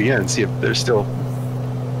listen to it again and see if they're still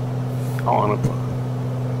calling up.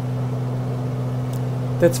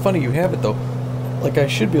 That's funny you have it though. Like I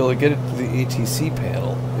should be able to get it to the ATC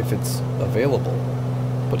panel if it's available,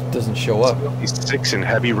 but it doesn't show up. It's 6 in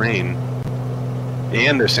heavy rain,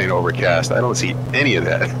 and they're saying overcast. I don't see any of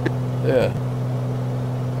that. Yeah.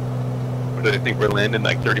 Do they think we're landing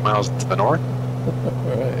like 30 miles to the north?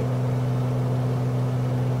 All right.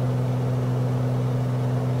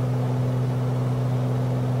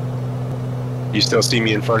 You still see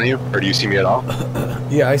me in front of you, or do you see me at all?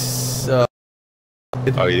 Yeah,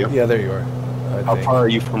 Oh, you? Yeah, there you are. How far are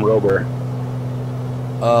you from Rober?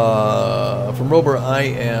 From Rober, I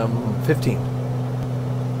am 15.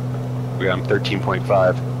 Yeah, I'm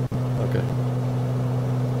 13.5. Okay.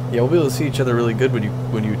 Yeah, we'll be able to see each other really good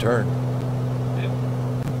when you turn.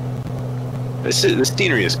 This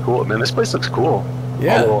scenery is cool, man. This place looks cool.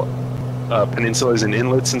 Yeah. All the peninsulas and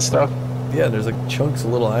inlets and stuff. Yeah, there's like chunks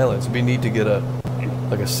of little islands. It'd be neat to get a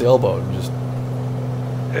sailboat and just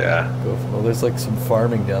Yeah. go from. Well, there's like some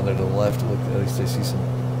farming down there to the left. Look, at least I see some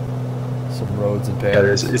roads and Yeah,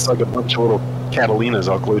 paths. it's like a bunch of little Catalinas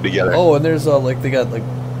all glued together. Oh, and there's like they got like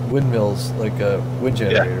windmills, like wind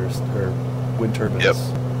generators or wind turbines. Yep.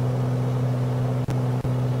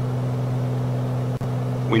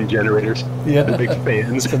 Wind generators. Yeah. The big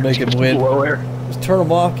fans. To make it Just wind. blow air. Just turn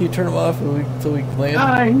them off. Can you turn them off until we land?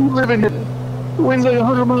 Ah, you live in it. The wind's like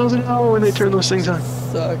 100 miles an hour when they turn those things on.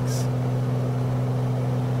 Sucks.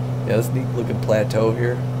 Yeah, this neat looking plateau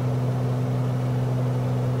here.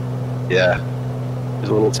 Yeah. There's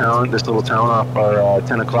a little town. This little town off our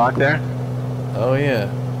 10 o'clock there. Oh yeah.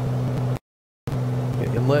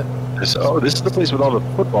 Inlet. This is the place with all the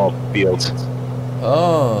football fields.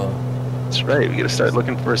 Oh. That's right. We got to start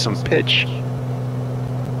looking for some pitch.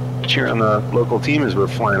 Cheer on the local team as we're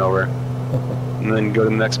flying over, and then go to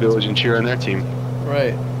the next village and cheer on their team.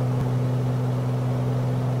 Right.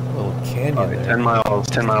 Little canyon All right, there.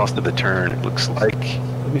 10 miles to the turn. It looks like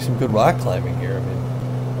There'll be some good rock climbing here. I mean,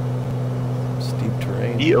 steep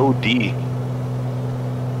terrain. EOD.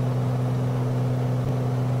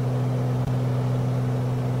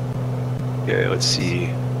 Okay, let's see.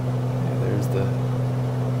 Yeah, there's the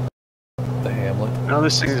hamlet. No,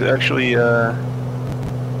 this thing is actually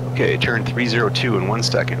okay. Turn 302 in 1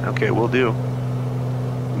 second. Okay, we'll do.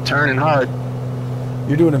 I'm turning hard.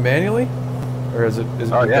 You're doing it manually, or is it?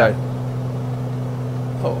 Oh, yeah. Guide?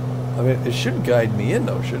 Oh, I mean, it should guide me in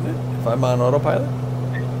though, shouldn't it? If I'm on autopilot.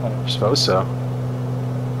 I suppose so.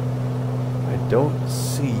 I don't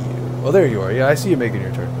see you. Oh, there you are. Yeah, I see you making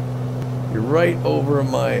your turn. You're right over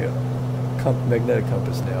my magnetic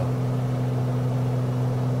compass now.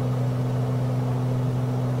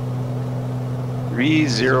 Three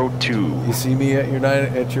 302. You see me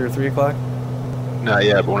at your 3 o'clock? Not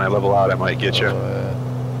yet, but when I level out, I might get you.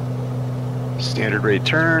 Standard rate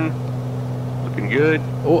turn. Looking good.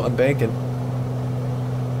 Oh, I'm banking.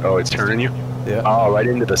 Oh, it's turning you? Yeah. Oh, right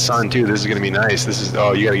into the sun, too. This is going to be nice. This is,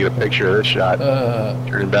 oh, you got to get a picture of this shot.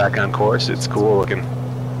 Turning back on course. It's cool looking.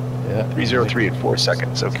 Yeah. 303 in 4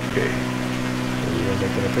 seconds. Okay.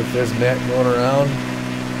 There's Matt going around.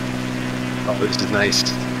 Oh, this is nice.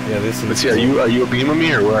 Yeah, this is. Let's see, are you a beam of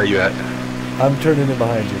me, or where are you at? I'm turning in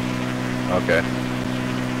behind you. Okay.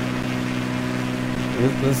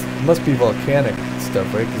 This must be volcanic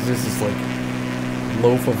stuff, right? Because this is like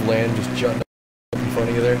loaf of land just jutting up in front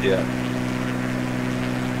of you there. Yeah.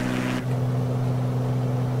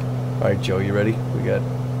 All right, Joe, you ready? We got.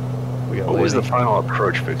 What was the final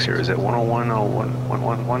approach fix here? Is it 101,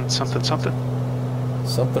 111, something?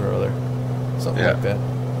 Something or other. Something like that.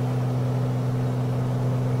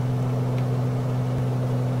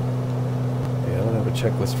 Yeah, I don't have a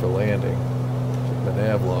checklist for landing. Check my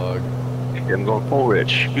nav log. Yeah, I'm going full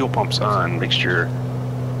rich. Fuel pumps on. Mixture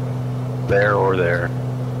there or there.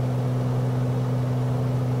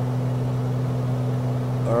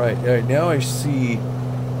 All right, now I see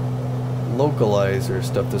localizer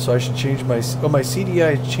stuff. So I should change my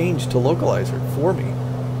CDI changed to localizer for me.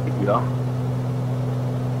 Yeah.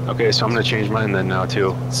 Okay, so I'm gonna change mine then now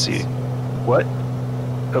too. Let's see. What?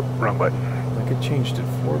 Oh, wrong button. Like it changed it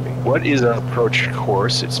for me. What is our approach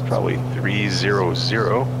course? It's probably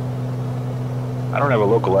 300. I don't have a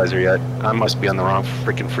localizer yet. I must be on the wrong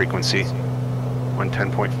freaking frequency.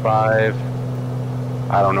 110.5.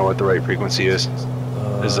 I don't know what the right frequency is.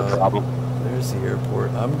 This is a problem. There's the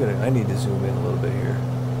airport. I need to zoom in a little bit here.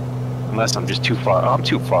 Unless I'm just too far. I'm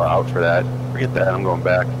too far out for that. Forget that. I'm going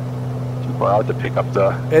back. Too far out to pick up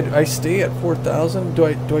the. Ed, I stay at 4,000. Do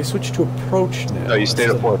I switch to approach now? No, you stay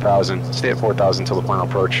at 4,000. Stay at 4,000 until the final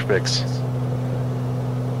approach fix.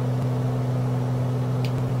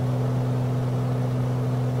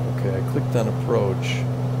 Okay, I clicked on approach.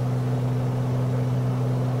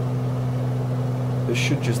 This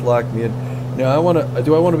should just lock me in. Now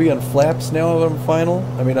do I want to be on flaps now that I'm final?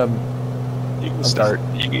 I mean, You can start.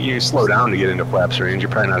 You slow down to get into flaps range.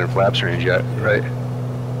 You're probably not in flaps range yet, right?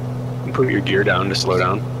 You can put your gear down to slow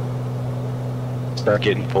down. Start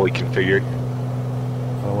getting fully configured.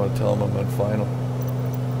 I don't want to tell them I'm on final.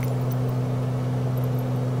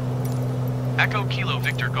 Echo Kilo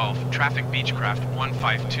Victor Golf, traffic Beechcraft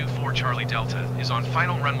 1524 Charlie Delta is on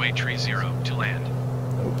final runway tree 0 to land.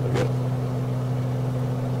 Oh, I got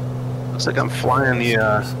Looks like I'm flying the.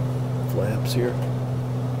 flaps here.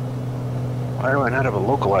 Why do I not have a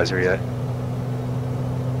localizer yet?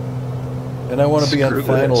 And I want to be on Screw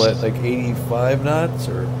final this. at like 85 knots,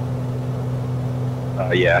 or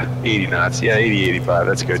Yeah, 80 knots. Yeah, 80, 85.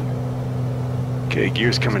 That's good. Okay,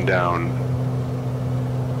 gears coming down.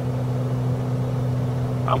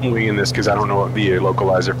 I'm winging this because I don't know what the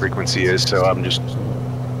localizer frequency is, so I'm just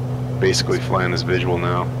basically flying this visual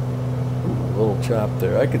now. a little chop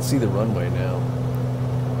there. I can see the runway now.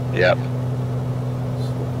 Yep. It's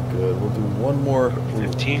looking good. We'll do one more.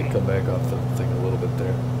 15. Come back off the thing a little bit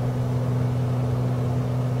there.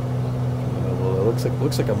 Well, it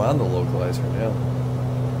looks like I'm on the localizer now.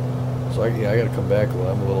 So I got to come back a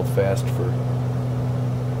little. I'm a little fast for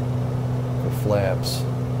flaps.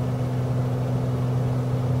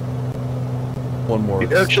 One more.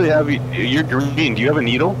 You actually have you're green. Do you have a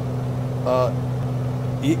needle?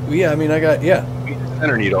 Yeah. I mean, I got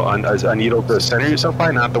Center needle on a needle to center yourself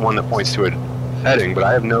by, not the one that points to a heading. But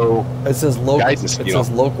I have no. It says loc. It Guidance needle.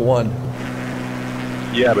 says loc 1.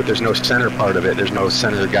 Yeah, but there's no center part of it. There's no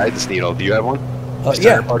center guidance needle. Do you have one? Center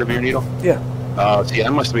Yeah. part of your needle? Yeah. See, I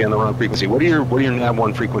must be on the wrong frequency. What are your nav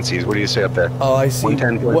one frequencies? What do you say up there? Oh, I see.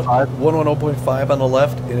 110.5? 110.5 on the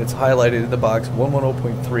left, and it's highlighted in the box.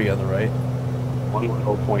 110.3 on the right.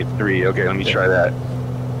 110.3. Okay, let me try that.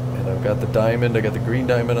 And I've got the diamond. I got the green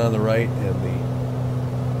diamond on the right, and the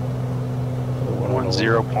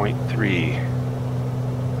 10.3.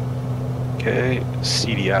 Okay,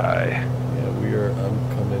 CDI. Yeah, I'm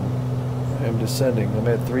coming. I am descending. I'm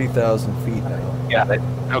at 3,000 feet now. Got it.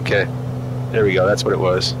 Okay. There we go. That's what it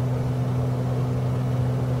was.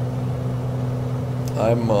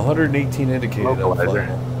 I'm 118 indicated on Localizer.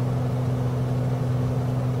 final.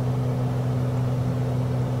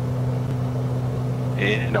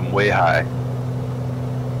 And I'm way high.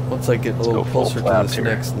 Once I get a little go full closer to flaps this here.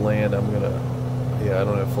 next land, I'm gonna. Yeah, I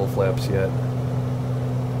don't have full flaps yet.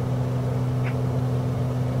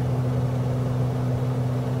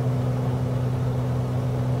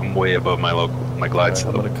 I'm way above my glide Alright, I'm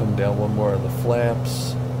slope. gonna come down one more on the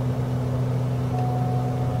flaps.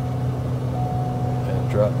 And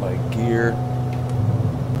drop my gear.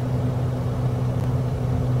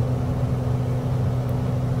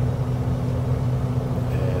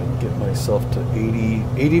 And get myself to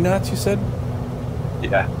 80 knots, you said?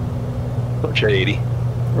 Yeah. Approach at 80.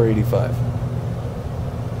 Or 85?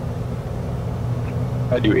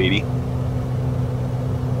 I do 80.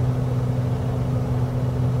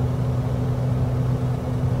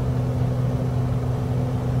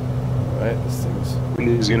 Alright, this thing's...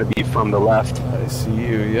 Wind is going to be from the left. I see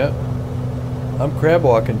you, yep. I'm crab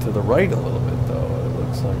walking to the right a little bit, though. It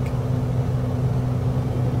looks like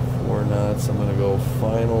 4 knots. I'm gonna go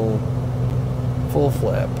final full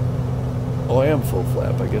flap. Oh, I am full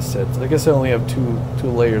flap. I guess I only have two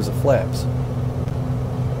layers of flaps.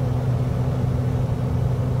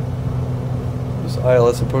 This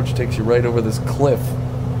ILS approach takes you right over this cliff.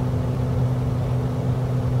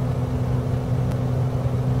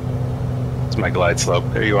 It's my glide slope.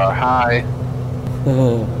 There you are. Hi.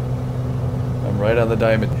 I'm right on the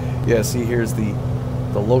diamond. Yeah, see, here's the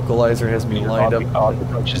localizer has me lined up. The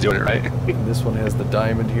approach is doing it right. And this one has the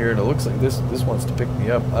diamond here, and it looks like this wants to pick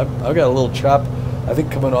me up. I've got a little chop, I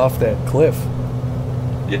think, coming off that cliff.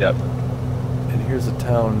 Yep. And here's a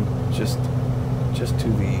town just to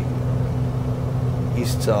the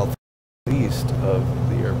east-southeast of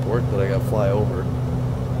the airport that I got to fly over.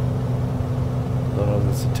 I don't know if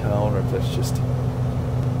it's a town or if that's just a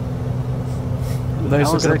nice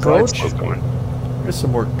How is looking that glide approach. slope going? There's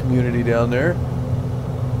some more community down there.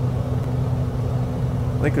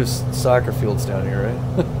 I think there's soccer fields down here, right?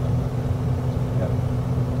 Yeah.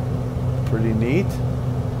 Pretty neat.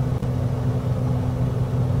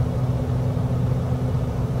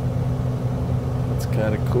 That's kind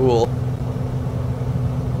kind of cool.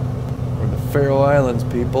 We're in the Faroe Islands,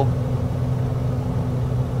 people.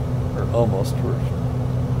 Or almost. We're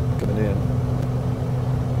coming in.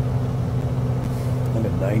 I'm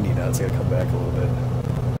at 90 now. It's got to come back a little bit.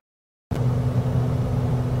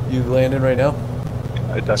 You landing right now?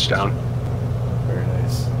 I touched down. Very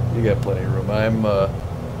nice. You got plenty of room.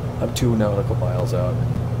 I'm 2 nautical miles out.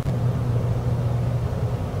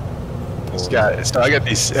 This guy, so I got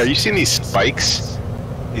these. Are you seeing these spikes?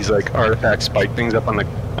 These like artifact spike things up on the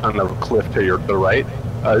cliff to the right.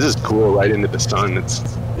 This is cool. Right into the sun.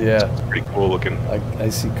 It's pretty cool looking. I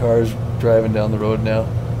see cars driving down the road now.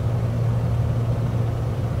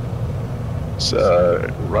 This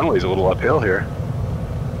runway's a little uphill here.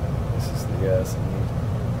 This is the gas.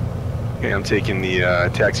 Okay, I'm taking the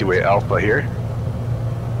taxiway Alpha here.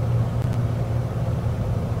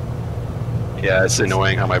 Yeah, it's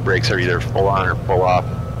annoying how my brakes are either full on or full off.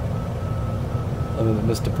 Under the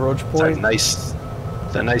missed approach point. It's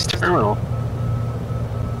a nice terminal.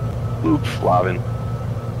 Oop, Flavin.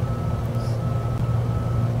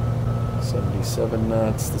 77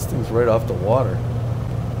 knots. This thing's right off the water.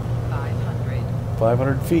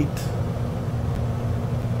 500 feet.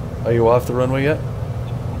 Are you off the runway yet?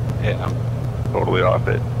 Yeah, I'm totally off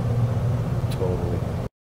it. Totally.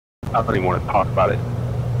 I don't even want to talk about it.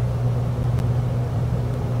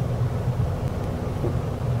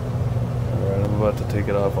 Alright, I'm about to take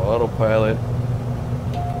it off autopilot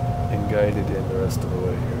and guide it in the rest of the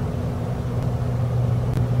way here.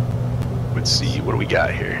 Let's see, what do we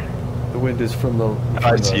got here? The wind is from the...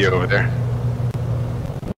 I see you over there.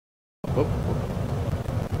 Oh.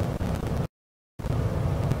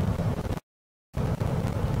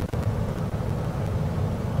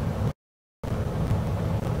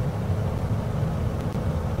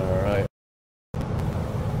 Alright.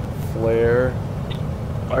 Flare.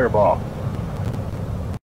 Fireball.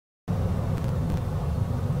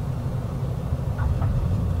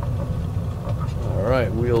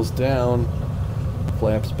 Alright, wheels down.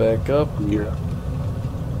 Flaps back up. Yeah.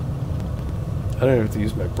 I don't even have to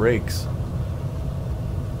use my brakes.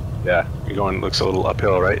 Yeah, you're going, looks a little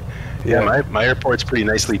uphill, right? Yeah, my airport's pretty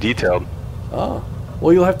nicely detailed. Oh.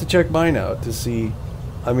 Well, you'll have to check mine out to see.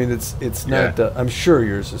 I mean, it's not, I'm sure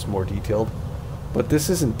yours is more detailed, but this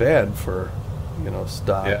isn't bad for,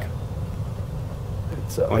 stock. Yeah.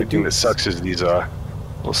 It's, The only thing that sucks is these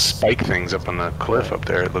little spike things up on the cliff up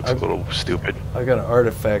there. It looks a little stupid. I got an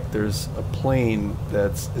artifact. There's a plane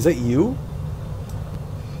that's... Is that you?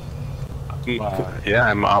 Yeah,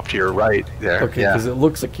 I'm off to your right there. Okay, because it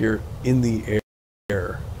looks like you're in the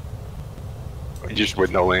air. Just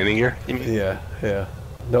with no landing gear? You mean? Yeah.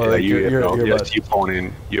 No, Yeah, like you're you pulling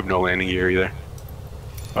in. You have no landing gear either.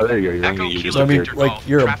 Oh, there you go. Your landing gear just I mean, appeared. like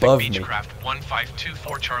you're Traffic above Beach me. Craft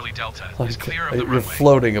 1524 Charlie Delta is Like, clear of the you're runway.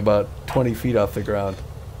 floating about 20 feet off the ground.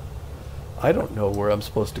 I don't know where I'm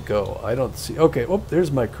supposed to go. I don't see... Okay, oh,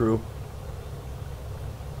 there's my crew.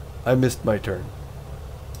 I missed my turn.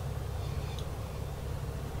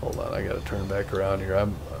 Hold on, I gotta turn back around here.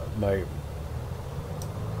 I'm... my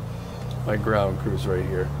ground crew's right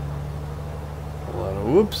here. Hold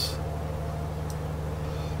on, whoops.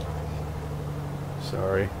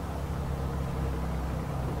 Sorry.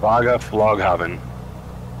 Vaga Floghaven.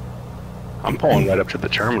 I'm pulling right up to the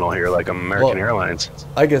terminal here like American Airlines.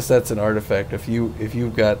 I guess that's an artifact. If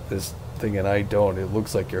you've got this thing and I don't, it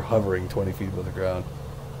looks like you're hovering 20 feet above the ground.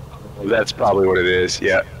 That's probably what it is,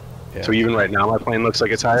 yeah. So even right now my plane looks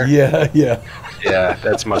like it's higher? Yeah. Yeah,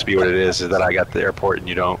 that must be what it is that I got the airport and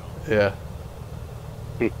you don't. Yeah.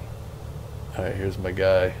 Alright, here's my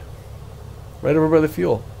guy. Right over by the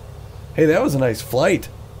fuel. Hey, that was a nice flight.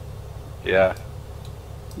 Yeah.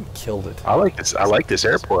 We killed it. I like this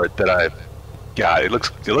airport that I've got. It looks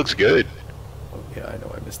good. Oh, yeah, I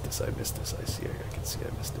know I missed this. I see I can see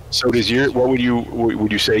I missed it. So does would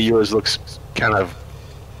you say yours looks kind of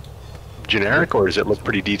generic, or does it look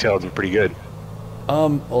pretty detailed and pretty good?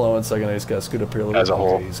 Hold on one second. I just gotta scoot up here a little As a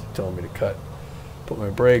whole. Okay, he's telling me to cut. Put my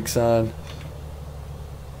brakes on.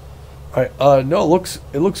 All right. No,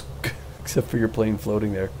 it looks except for your plane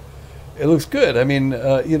floating there. It looks good. I mean,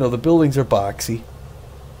 the buildings are boxy.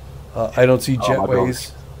 I don't see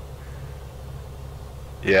jetways.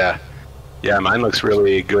 Yeah, mine looks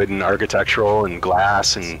really good and architectural and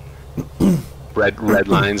glass and red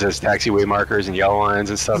lines as taxiway markers and yellow lines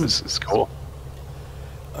and stuff. It's cool.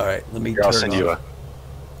 All right, let me. I'll send you a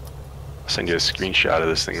screenshot of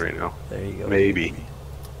this thing right now. There you go. Maybe.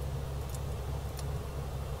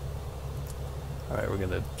 All right, we're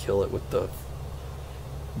gonna kill it with the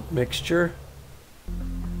mixture.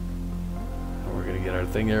 And we're gonna get our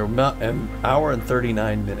thing there. An hour and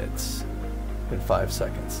 39 minutes. in 5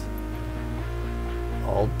 seconds.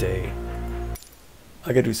 All day. I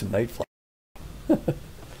gotta do some night flying.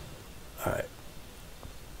 Alright.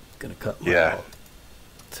 Gonna cut my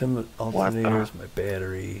alternators, my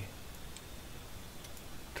battery.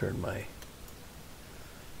 Turn my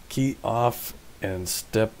key off and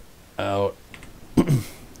step out.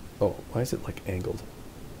 Oh, why is it like angled?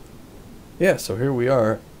 Yeah, so here we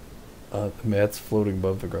are. Matt's floating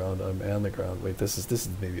above the ground. I'm on the ground. Wait, this is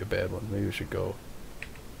maybe a bad one. Maybe we should go.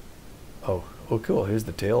 Oh, cool. Here's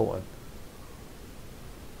the tail one.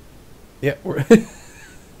 Yeah, we're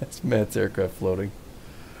that's Matt's aircraft floating.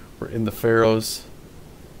 We're in the Faroes.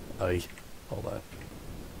 Hold on.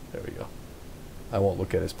 There we go. I won't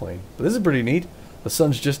look at his plane. But this is pretty neat. The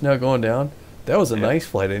sun's just now going down. That was a nice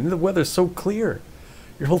flight. And the weather's so clear.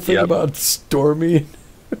 Your whole thing about stormy.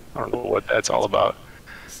 I don't know what that's all about.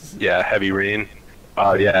 Yeah, heavy rain.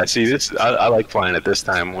 Yeah, see, this I like flying at this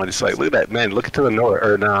time when it's like, look at that, man, look to the north,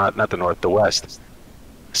 or not the north, the west.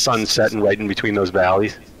 Sun setting right in between those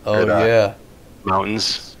valleys. Oh, yeah.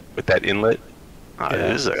 Mountains with that inlet.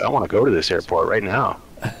 I want to go to this airport right now.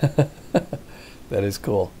 That is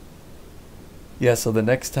cool. Yeah, so the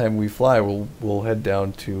next time we fly, we'll head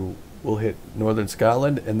down to, we'll hit northern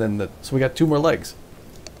Scotland, and then so we got 2 more legs.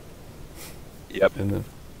 Yep. And then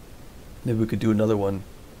maybe we could do another one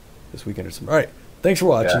this weekend or something. All right. Thanks for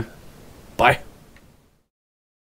watching. Yeah. Bye.